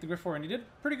to hit the Griffor, and he did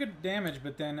pretty good damage,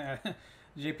 but then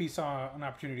JP saw an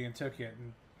opportunity and took it,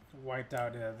 and wiped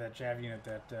out that Jav unit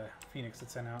that Phoenix had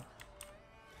sent out.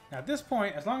 Now at this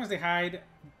point, as long as they hide,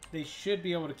 they should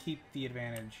be able to keep the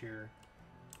advantage here.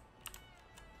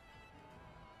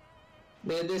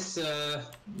 Yeah,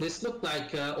 this looked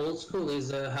like Old School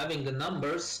is having the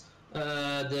numbers.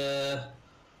 The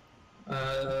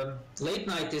Late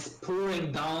Night is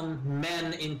pouring down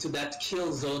men into that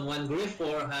kill zone when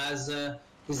Griffor has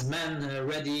his men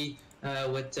ready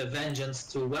with vengeance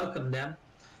to welcome them.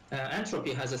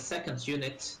 Entropy has a second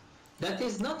unit that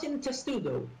is not in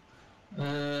Testudo,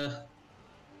 but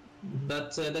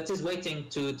that is waiting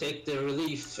to take the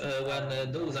relief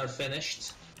when those are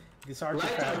finished.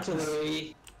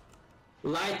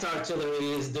 Light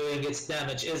artillery is doing its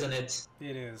damage, isn't it?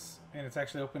 It is, and it's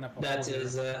actually opened up a That hole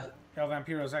is. here. El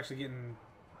Vampiro is actually getting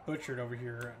butchered over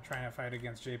here trying to fight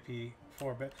against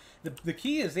JP4. But the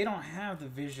key is they don't have the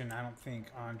vision, I don't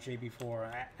think, on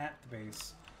JP4 at the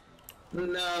base.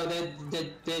 No, they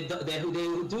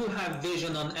do have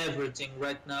vision on everything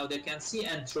right now. They can see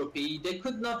Entropy. They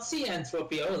could not see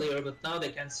Entropy earlier, but now they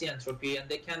can see Entropy and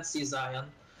they can see Zion.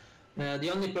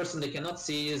 The only person they cannot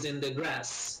see is in the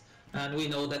grass, and we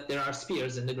know that there are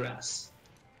spears in the grass.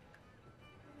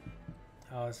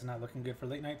 Oh, this is not looking good for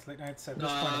Late Nights. Late Nights at this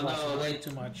point have lost way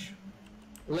too much.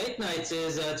 Late Nights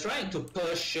is trying to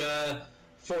push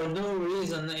for no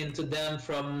reason into them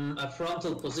from a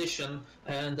frontal position,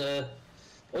 and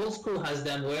Old School has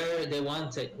them where they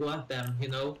want them. You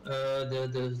know,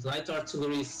 the light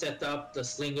artillery is set up, the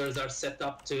slingers are set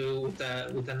up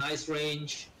with a nice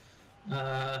range,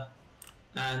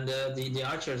 and the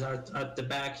archers are at the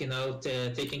back. You know,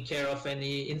 taking care of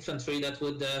any infantry that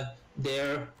would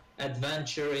dare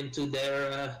adventure into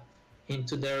their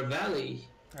valley.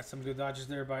 That's some good dodges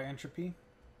there by Entropy.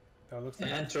 That looks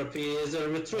like Entropy is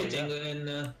retreating in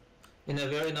a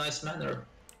very nice manner.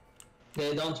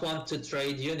 They don't want to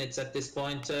trade units at this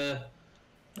point.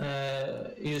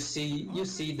 You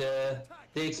see the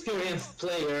experienced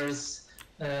players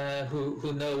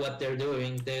who know what they're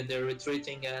doing. They're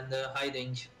retreating and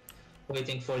hiding,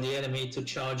 waiting for the enemy to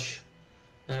charge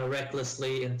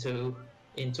recklessly into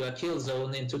a kill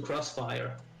zone, into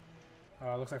crossfire.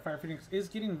 Looks like Fire Phoenix is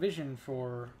getting vision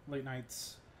for Late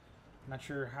Nights. Not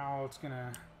sure how it's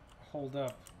gonna hold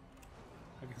up.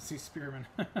 I can see Spearman.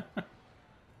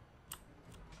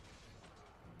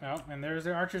 Oh, and there's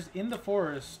their archers in the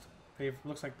forest.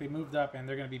 Looks like they moved up, and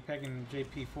they're going to be pegging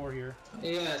JP4 here.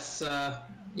 Yes,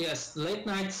 yes. Late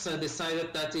Nights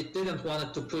decided that it didn't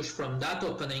want to push from that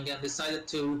opening and decided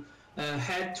to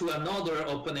head to another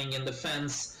opening in the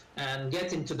fence and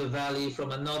get into the valley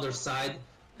from another side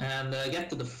and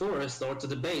get to the forest or to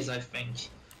the base, I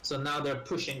think. So now they're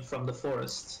pushing from the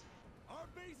forest.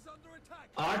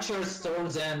 Archer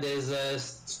Storm's End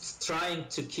is trying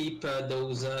to keep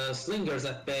those slingers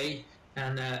at bay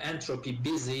and Entropy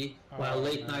busy, while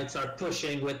Late Nights are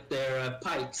pushing with their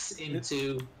pikes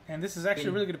into... And this is actually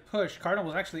a really good push. Cardinal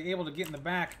was actually able to get in the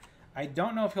back. I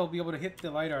don't know if he'll be able to hit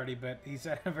the light arty, but he's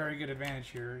at a very good advantage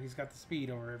here. He's got the speed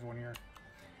over everyone here.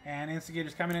 And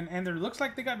Instigator's coming in, and there looks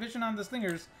like they got vision on the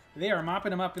slingers. They are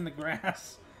mopping them up in the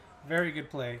grass. Very good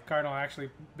play. Cardinal actually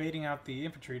baiting out the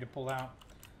infantry to pull out.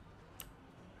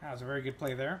 That was a very good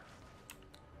play there.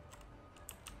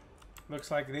 Looks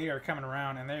like they are coming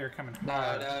around, and they are coming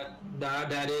hard.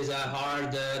 That is a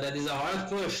hard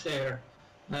push there.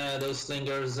 Those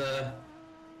slingers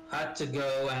had to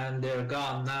go, and they're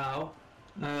gone now.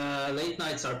 Late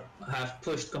Nights have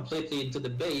pushed completely into the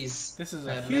base. This is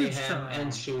a huge mayhem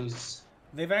ensues.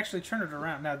 They've actually turned it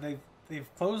around. Now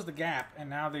they've closed the gap, and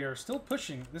now they are still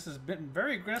pushing. This has been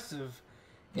very aggressive.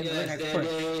 Yes,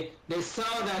 they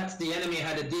saw that the enemy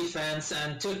had a defense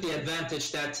and took the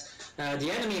advantage that the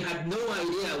enemy had no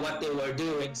idea what they were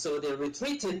doing, so they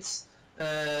retreated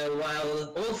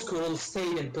while Old School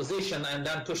stayed in position and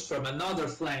then pushed from another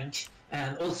flank,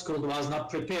 and Old School was not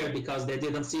prepared because they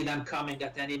didn't see them coming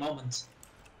at any moment.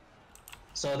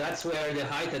 So that's where the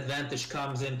height advantage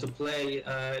comes into play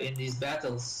in these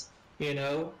battles. You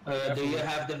know, do you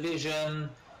have the vision?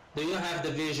 Do you have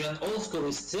the vision? Old School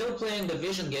is still playing the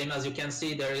vision game, as you can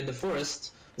see there in the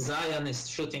forest. Zion is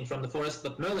shooting from the forest,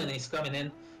 but Merlin is coming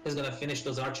in. He's gonna finish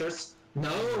those archers.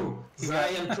 No!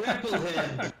 Zion crippled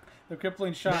him! The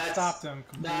crippling shot stopped him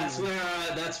completely.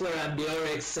 That's where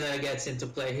Ambiorix gets into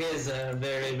play. He's a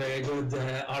very, very good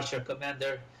archer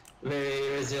commander.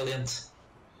 Very resilient.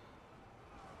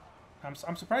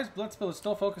 I'm surprised Bloodspill is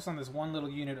still focused on this one little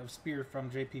unit of spear from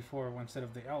JP4 instead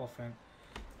of the elephant.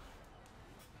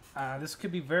 This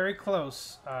could be very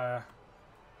close.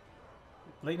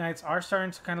 Late Nights are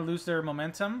starting to kind of lose their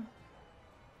momentum.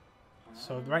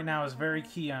 So right now is very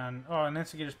key on... Oh, and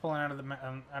Instigator's pulling out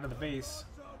of the base.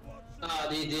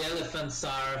 The elephants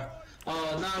are.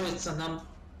 Oh, now it's a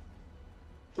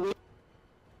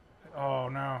Oh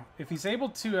no! If he's able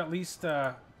to at least,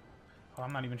 oh,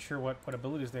 I'm not even sure what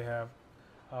abilities they have.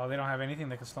 Oh, they don't have anything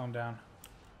that can slow him down.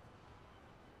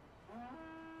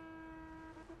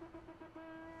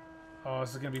 Oh,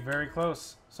 this is gonna be very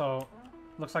close. So,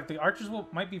 looks like the archers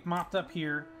might be mopped up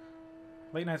here.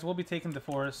 Late Knights will be taking the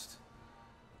forest.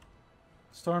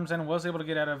 Storm's End was able to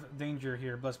get out of danger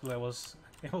here. Blessed Blade was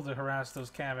able to harass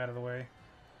those cav out of the way.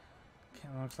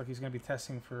 Looks like he's gonna be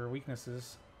testing for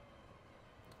weaknesses.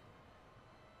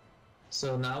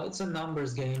 So now it's a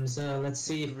numbers game. So let's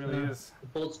see if is.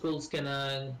 both schools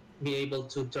can be able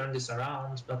to turn this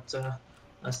around. But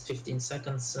last 15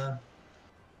 seconds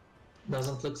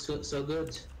doesn't look so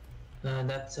good.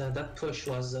 That push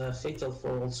was fatal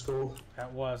for Old School.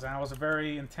 That was a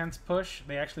very intense push.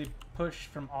 They actually pushed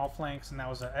from all flanks, and that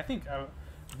was, I think, a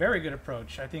very good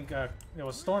approach. I think it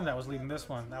was Storm that was leading this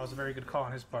one. That was a very good call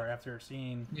on his part after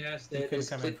seeing yes, he couldn't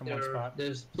come in from one spot.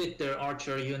 They split their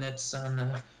archer units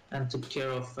and took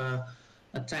care of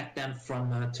attack them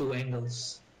from 2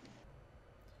 angles.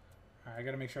 All right, I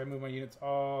got to make sure I move my units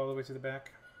all the way to the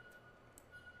back.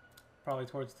 Probably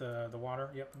towards the water.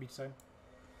 Yep, the beach side.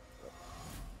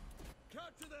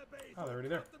 Capture their base. Oh, they're already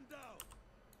there. Cut them down.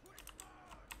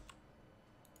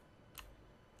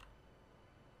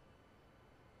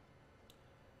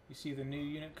 You see the new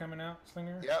unit coming out,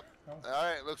 Slinger? Yep. Oh.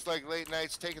 Alright, looks like Late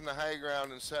Night's taking the high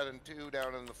ground and setting 2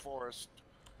 down in the forest.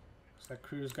 Looks like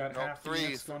Crew's got Nope, half the 3.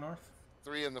 units go north.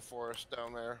 3 in the forest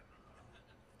down there.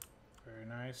 Very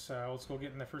nice. Old School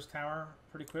getting the first tower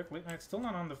pretty quick. Late Night's still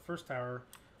not on the first tower.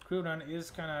 Crew Done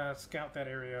is kind of scout that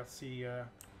area, see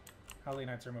how Late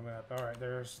Nights are moving up. Alright,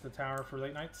 there's the tower for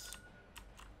Late Nights.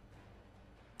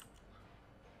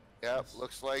 Yep,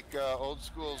 looks like Old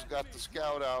School's got the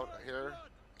scout out here.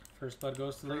 First blood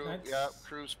goes to Late Nights. Yep,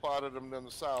 Crew spotted him in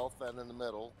the south and in the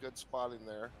middle. Good spotting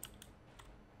there.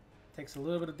 Takes a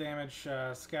little bit of damage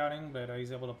scouting, but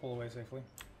he's able to pull away safely.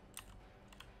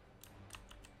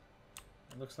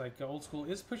 It looks like Old School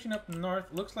is pushing up north.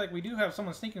 Looks like we do have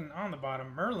someone sneaking on the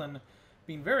bottom. Merlin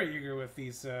being very eager with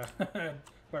these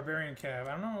Barbarian Cav.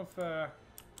 I don't know if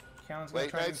Callan's going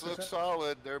to try Late Nights to look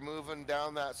solid. They're moving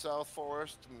down that south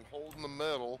forest and holding the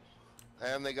middle.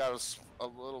 And they got a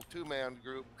little 2-man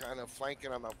group kind of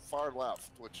flanking on the far left,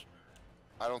 which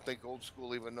I don't think Old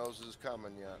School even knows is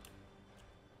coming yet.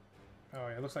 Oh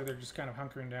yeah, it looks like they're just kind of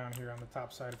hunkering down here on the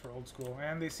top side for Old School.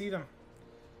 And they see them.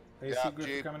 They Yeah, see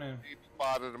Griffin Jeep, coming in. Jeep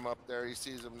spotted him up there. He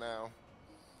sees him now.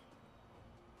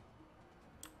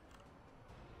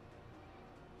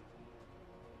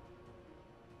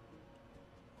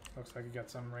 Looks like he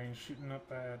got some range shooting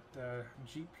up at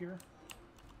Jeep here.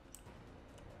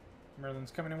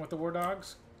 Merlin's coming in with the War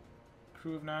Dogs.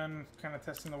 Crew of 9 kind of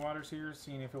testing the waters here,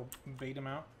 seeing if he'll bait him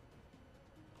out.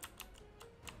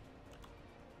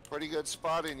 Pretty good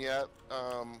spotting yet.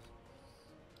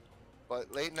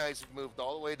 But Late Nights moved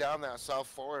all the way down that south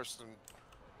forest and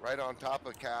right on top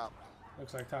of Cap.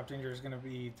 Looks like Top Danger is going to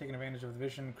be taking advantage of the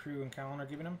vision Crew and Callan are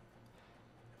giving him.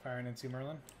 Firing into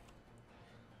Merlin.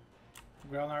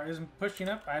 Grelnar isn't pushing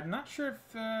up. I'm not sure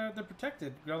if they're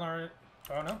protected. Grelnar...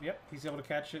 Oh no, yep, he's able to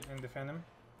catch it and defend him.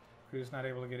 Crew's not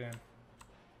able to get in.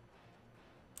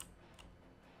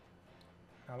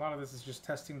 Now, a lot of this is just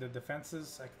testing the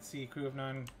defenses. I can see Crew of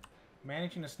 9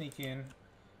 managing to sneak in.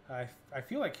 I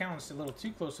feel like Callan's a little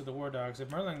too close to the War Dogs.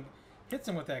 If Merlin hits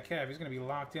him with that cav, he's going to be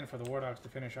locked in for the War Dogs to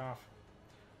finish off.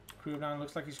 Crew of 9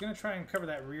 looks like he's going to try and cover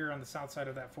that rear on the south side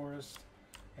of that forest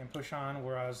and push on,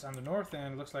 whereas on the north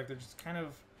end, it looks like they're just kind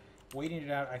of waiting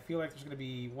it out. I feel like there's going to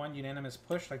be one unanimous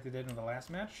push like they did in the last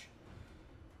match,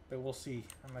 but we'll see.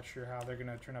 I'm not sure how they're going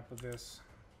to turn up with this.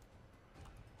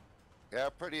 Yeah,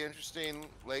 pretty interesting.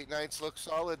 Late Nights look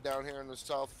solid down here in the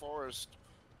south forest.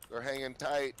 They're hanging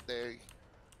tight.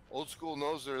 Old School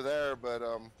knows they're there, but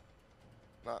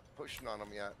not pushing on them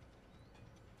yet.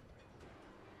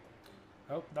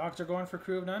 Oh, Dogs are going for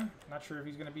Crew of 9. Not sure if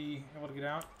he's going to be able to get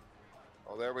out.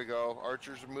 Oh, there we go.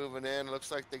 Archers are moving in.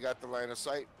 Looks like they got the line of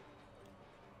sight.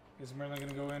 Is Merlin going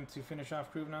to go in to finish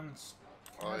off Crew of 9's?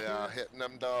 Oh yeah, hitting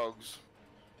them dogs.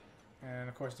 And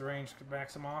of course the range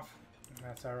backs him off. And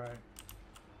that's alright.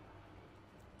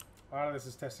 A lot of this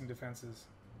is testing defenses.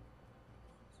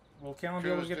 Will Callan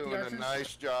be able to get the doing archers? a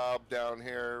nice job down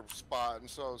here spotting,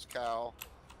 so is Cal.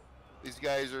 These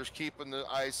guys are keeping the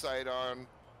eyesight on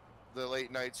the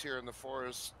Late Nights here in the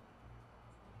forest.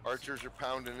 Archers are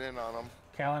pounding in on them.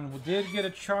 Callan did get a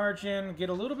charge in, get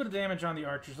a little bit of damage on the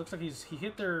archers. Looks like he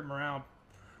hit their morale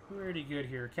pretty good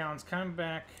here. Callan's coming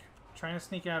back, trying to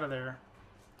sneak out of there.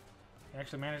 He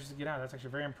actually manages to get out. That's actually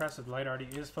very impressive. Light already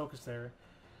is focused there.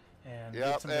 And did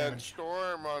Yep, some and damage.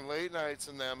 Storm on late nights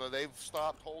and them, they've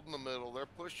stopped holding the middle. They're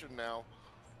pushing now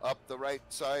up the right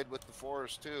side with the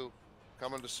forest too,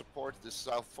 coming to support this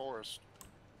south forest.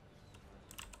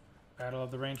 Battle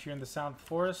of the range here in the South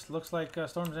Forest. Looks like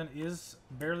Storm's End is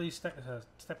barely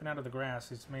stepping out of the grass.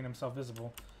 He's made himself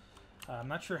visible. I'm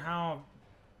not sure how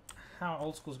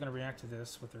Old School's going to react to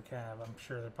this with their cav. I'm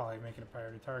sure they're probably making a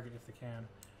priority target if they can.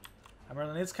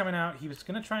 Merlin is coming out. He was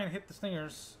going to try and hit the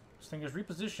Stingers. Stingers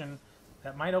reposition.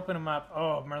 That might open him up.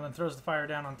 Oh, Merlin throws the fire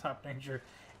down on top danger.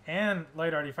 And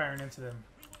Light already firing into them.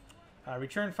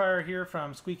 Return fire here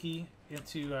from Squeaky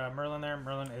into Merlin there.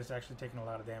 Merlin is actually taking a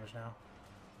lot of damage now.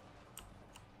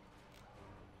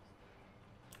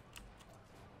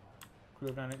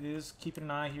 Rowdyman is keeping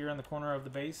an eye here on the corner of the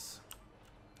base.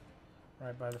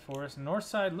 Right by the forest. North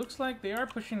side looks like they are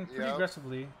pushing pretty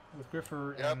aggressively with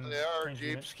Griffer and they are. Range Jeep's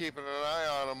unit. keeping an eye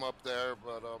on them up there,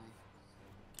 but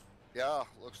yeah,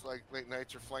 looks like late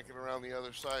nights are flanking around the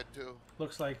other side too.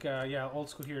 Looks like yeah, Old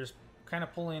School here is kind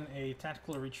of pulling a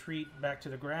tactical retreat back to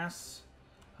the grass,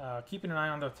 keeping an eye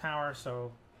on the tower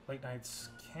so late nights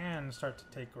can start to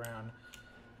take ground.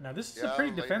 Now this is a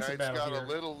pretty defensive battle got here. a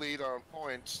little lead on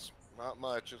points, not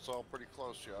much. It's all pretty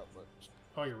close yet, but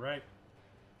Oh, you're right.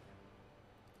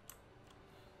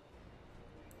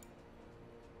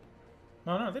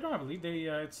 No, they don't have a lead. They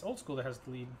it's Old School that has the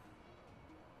lead.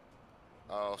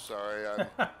 oh, sorry, I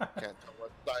can't tell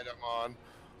what side I'm on.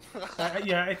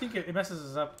 Yeah, I think it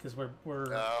messes us up because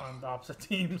we're on the opposite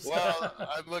teams. Well,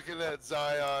 I'm looking at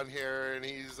Zion here, and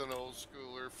he's an old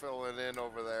schooler filling in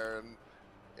over there, and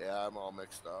yeah, I'm all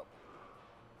mixed up.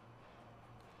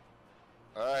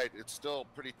 All right, it's still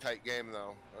a pretty tight game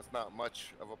though. That's not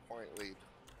much of a point lead.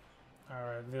 All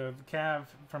right, the cav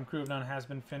from Crew of None has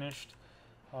been finished.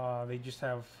 They just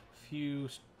have a few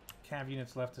cav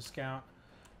units left to scout.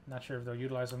 Not sure if they'll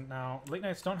utilize them now. Late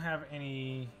nights don't have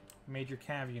any major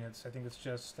cav units. I think it's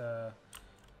just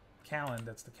Callan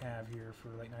that's the cav here for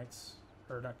late nights,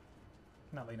 or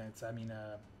not late nights. I mean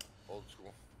Old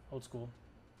school. Old School.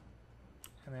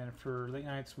 And then for late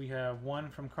nights, we have one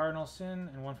from Cardinal Sin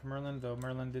and one from Merlin, though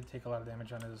Merlin did take a lot of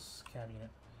damage on his cav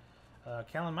unit.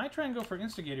 Callan might try and go for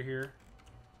Instigator here.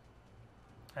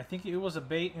 I think it was a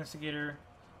bait. Instigator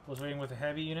was waiting with a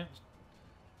heavy unit.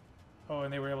 Oh,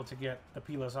 and they were able to get the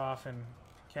Pilas off, and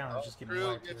Callan's just getting Crew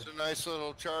wiped gets here. a nice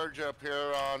little charge up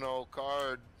here on old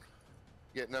card,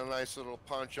 getting a nice little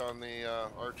punch on the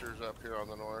archers up here on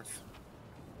the north.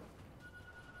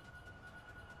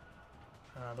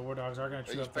 The War Dogs are going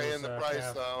to chew He's up paying those the price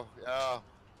cav. though. Yeah,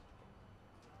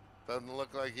 doesn't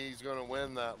look like he's going to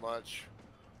win that much.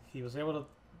 He was able to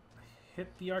hit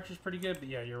the archers pretty good, but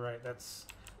yeah, you're right. That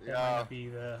might Yeah,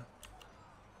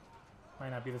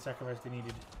 not be the sacrifice they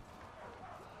needed.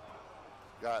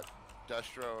 got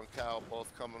Destro and Cal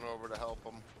both coming over to help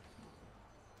him.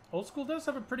 Old School does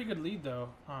have a pretty good lead though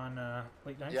on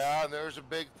late nights. Yeah, and there's a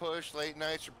big push. Late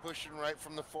nights are pushing right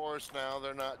from the forest now.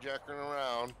 They're not jacking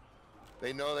around.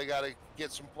 They know they got to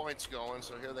get some points going,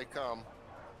 so here they come.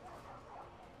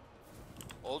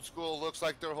 Old School looks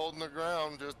like they're holding their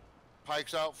ground. Just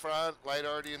pikes out front, light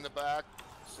already in the back,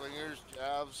 slingers,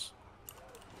 jabs.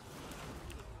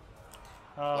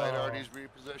 Light already's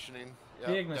repositioning. Yep,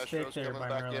 Big mistake Destro's there coming by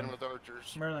back Merlin. in with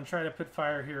archers. Merlin tried to put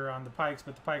fire here on the pikes,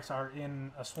 but the pikes are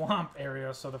in a swamp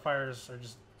area, so the fires are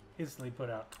just instantly put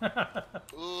out.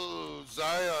 Ooh,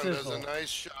 Zion does Sizzle. a nice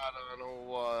shot on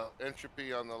old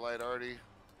Entropy on the light arty.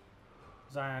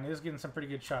 Zion is getting some pretty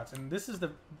good shots, and this is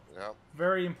the Yep.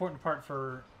 very important part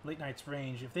for late night's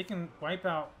range. If they can wipe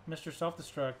out Mr.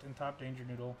 Self-Destruct and Top Danger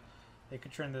Noodle, they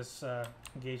could turn this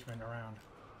engagement around.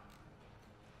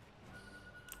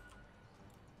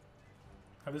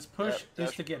 Now this push Yep,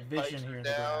 is to get Destro's vision pikes here are in the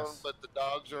down, grass. but the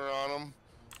dogs are on them.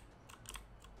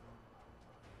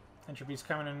 Entropy's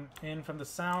coming in from the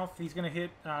south. He's going to hit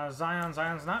Zion.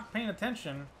 Zion's not paying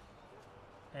attention,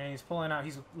 and he's pulling out.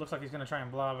 Looks like he's going to try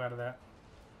and blob out of that.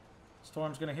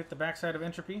 Storm's going to hit the backside of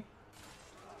Entropy,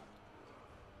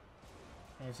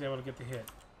 and he's able to get the hit.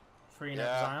 Freeing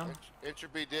up Zion.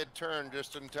 Entropy did turn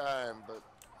just in time, but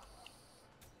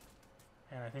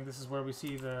And I think this is where we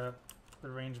see the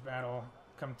range battle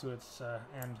come to its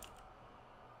end.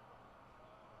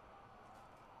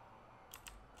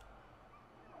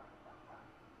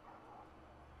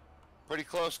 pretty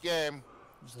close game.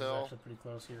 This is Still, actually pretty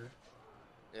close here.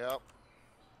 yep.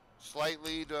 Slight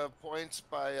lead points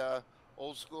by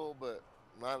Old School, but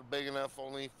not big enough.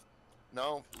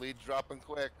 No, lead's dropping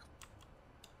quick.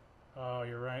 Oh,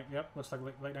 you're right. Yep, looks like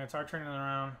late nights are turning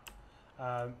around.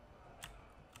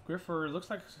 Griffer looks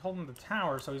like he's holding the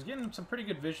tower, so he's getting some pretty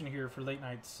good vision here for late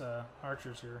night's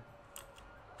archers here.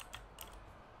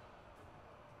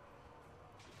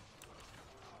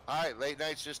 All right, late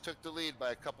nights just took the lead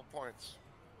by a couple points.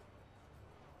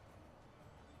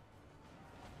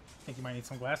 I think you might need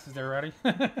some glasses there, Rowdy.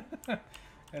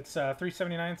 It's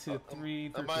 379 to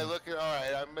 313. Am I looking? All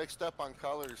right, I'm mixed up on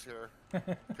colors here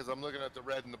because I'm looking at the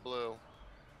red and the blue.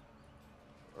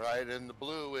 Right, and the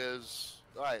blue is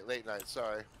all right. Late night,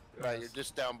 sorry. Right, you're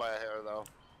just down by a hair though.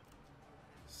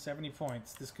 70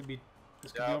 points. This could be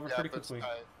over pretty quickly.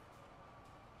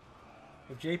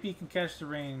 If JP can catch the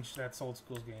range, that's Old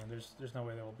School's game. There's no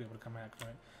way they will be able to come back from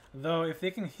it. Though if they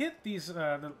can hit these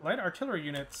the light artillery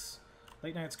units,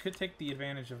 late nights could take the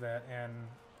advantage of that and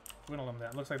whittle them.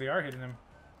 That looks like they are hitting him.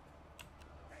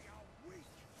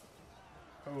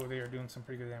 Oh, they are doing some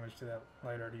pretty good damage to that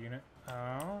light arty unit.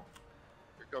 Oh.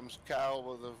 Here comes Cal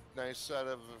with a nice set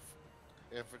of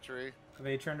infantry.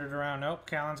 They turned it around. Nope,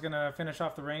 Callan's going to finish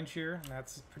off the range here, and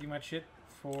that's pretty much it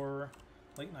for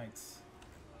late nights.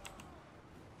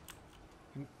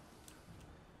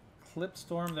 Clip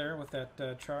Storm there with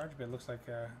that charge, but it looks like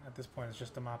at this point it's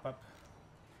just a mop-up.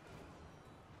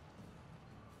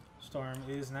 Storm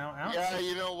is now out. Yeah,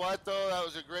 you know what, though? That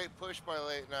was a great push by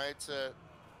late nights.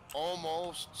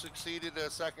 Almost succeeded a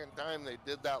second time. They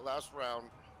did that last round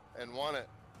and won it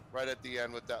right at the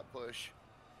end with that push.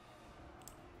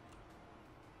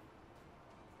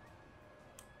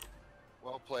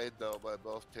 Well played, though, by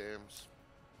both teams.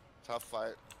 Tough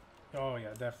fight. Oh, yeah,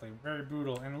 definitely. Very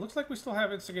brutal. And it looks like we still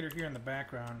have Instigator here in the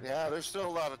background. Yeah, there's still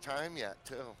a lot of time yet,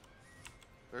 too.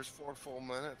 There's 4 full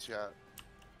minutes yet.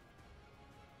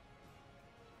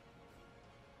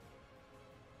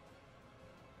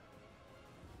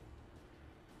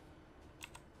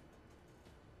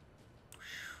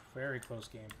 Very close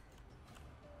game.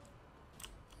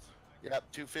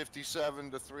 Yep,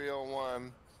 257 to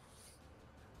 301.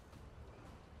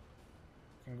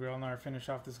 Can Grillnar finish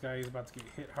off this guy? He's about to get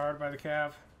hit hard by the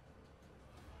Cav.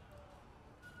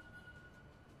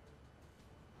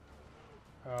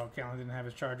 Oh, Callan didn't have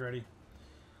his charge ready.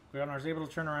 Grillnar's able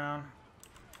to turn around.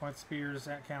 Point spears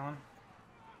at Callan.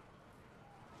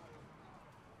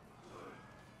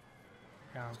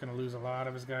 Callan's going to lose a lot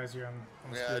of his guys here on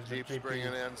the Yeah, stage, Jeep's JP.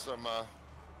 bringing in some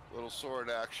little sword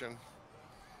action.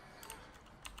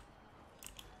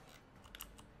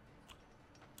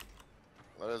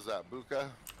 What is that, Buka?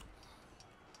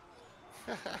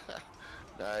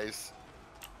 Nice.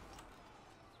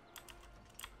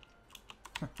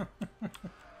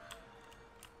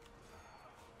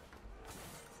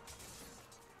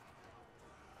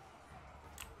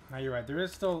 Now you're right. There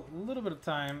is still a little bit of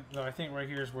time, though. I think right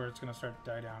here is where it's going to start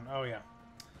to die down. Oh yeah.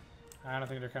 I don't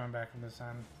think they're coming back from this.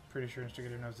 I'm pretty sure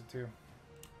Instigator knows it too.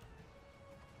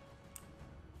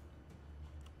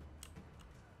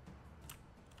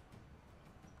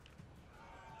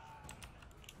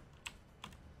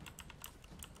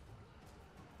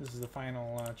 This is the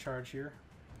final charge here.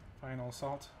 Final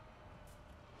assault.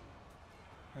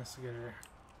 Instigator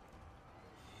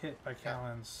hit by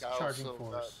Callan's charging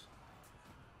force.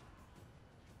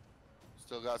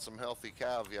 Still got some healthy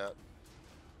cav yet.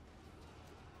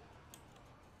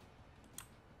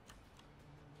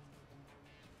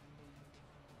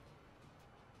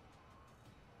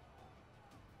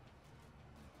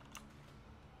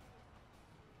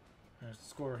 There's the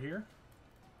score here.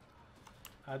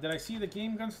 Did I see the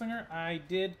game, Gunslinger? I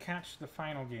did catch the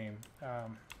final game.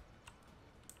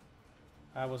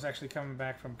 I was actually coming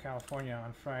back from California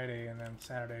on Friday, and then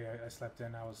Saturday I slept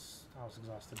in. I was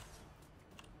exhausted.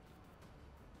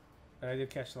 But I did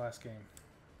catch the last game.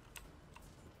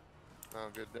 Oh,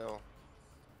 good deal.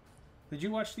 Did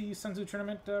you watch the Sun Tzu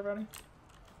tournament, Rowdy?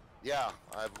 Yeah,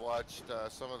 I've watched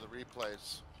some of the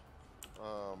replays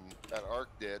that Ark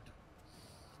did.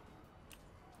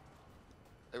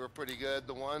 They were pretty good.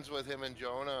 The ones with him and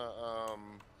Jonah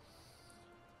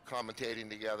commentating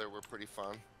together were pretty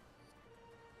fun.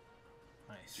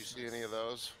 Nice. Did you see any of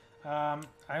those? I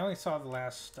only saw the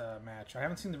last match. I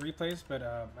haven't seen the replays, but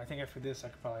I think after this I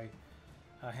could probably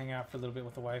hang out for a little bit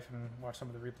with the wife and watch some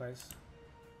of the replays.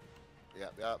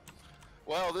 Yep, yep.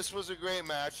 Well, this was a great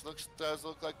match. Does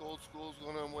look like Old School's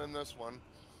going to win this one.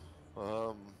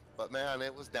 But man,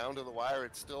 it was down to the wire.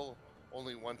 It's still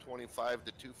only 125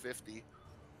 to 250.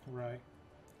 Right.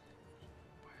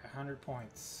 100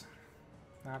 points.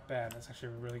 Not bad. That's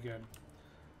actually really good.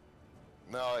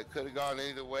 No, it could have gone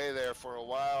either way there for a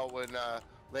while when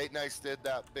Late Nights did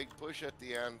that big push at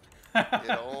the end.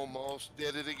 It almost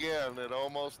did it again. It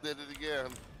almost did it again.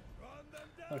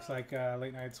 Looks like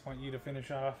Late Nights want you to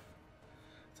finish off.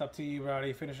 It's up to you,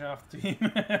 Rowdy. Finish off the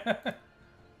team.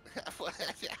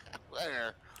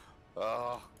 Where?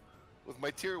 Oh, with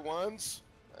my tier 1s?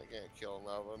 I can't kill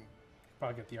nothing.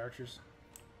 Probably get the archers.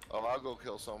 Oh, I'll go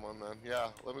kill someone then. Yeah,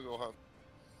 let me go hunt.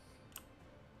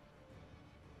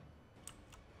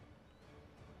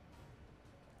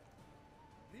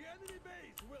 The enemy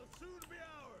base will soon be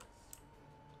ours.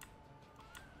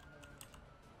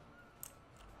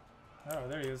 Oh,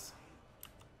 there he is.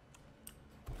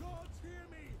 Gods hear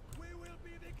me. We will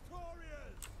be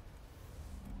victorious.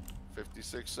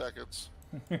 56 seconds.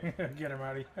 Get him,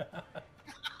 Rowdy.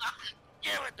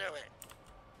 Give it to me.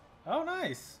 Oh,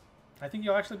 nice. I think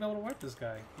you'll actually be able to wipe this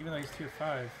guy, even though he's tier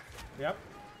 5. Yep.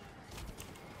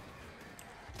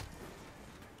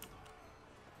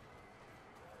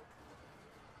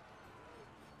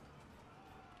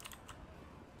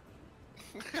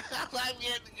 I'm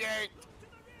getting yanked.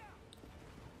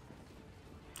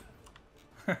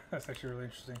 That's actually really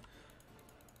interesting.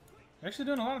 You're actually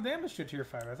doing a lot of damage to tier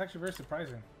 5. That's actually very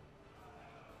surprising.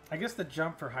 I guess the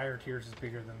jump for higher tiers is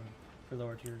bigger than for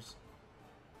lower tiers.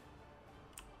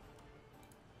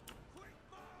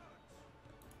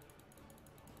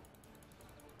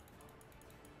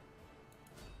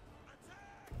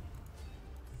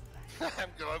 I'm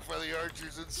going for the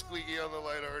archers and Squeaky on the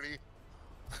light already.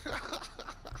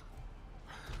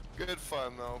 Good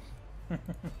fun though.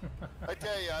 I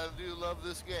tell you, I do love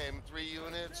this game. 3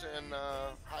 units and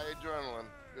high adrenaline.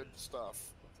 Good stuff.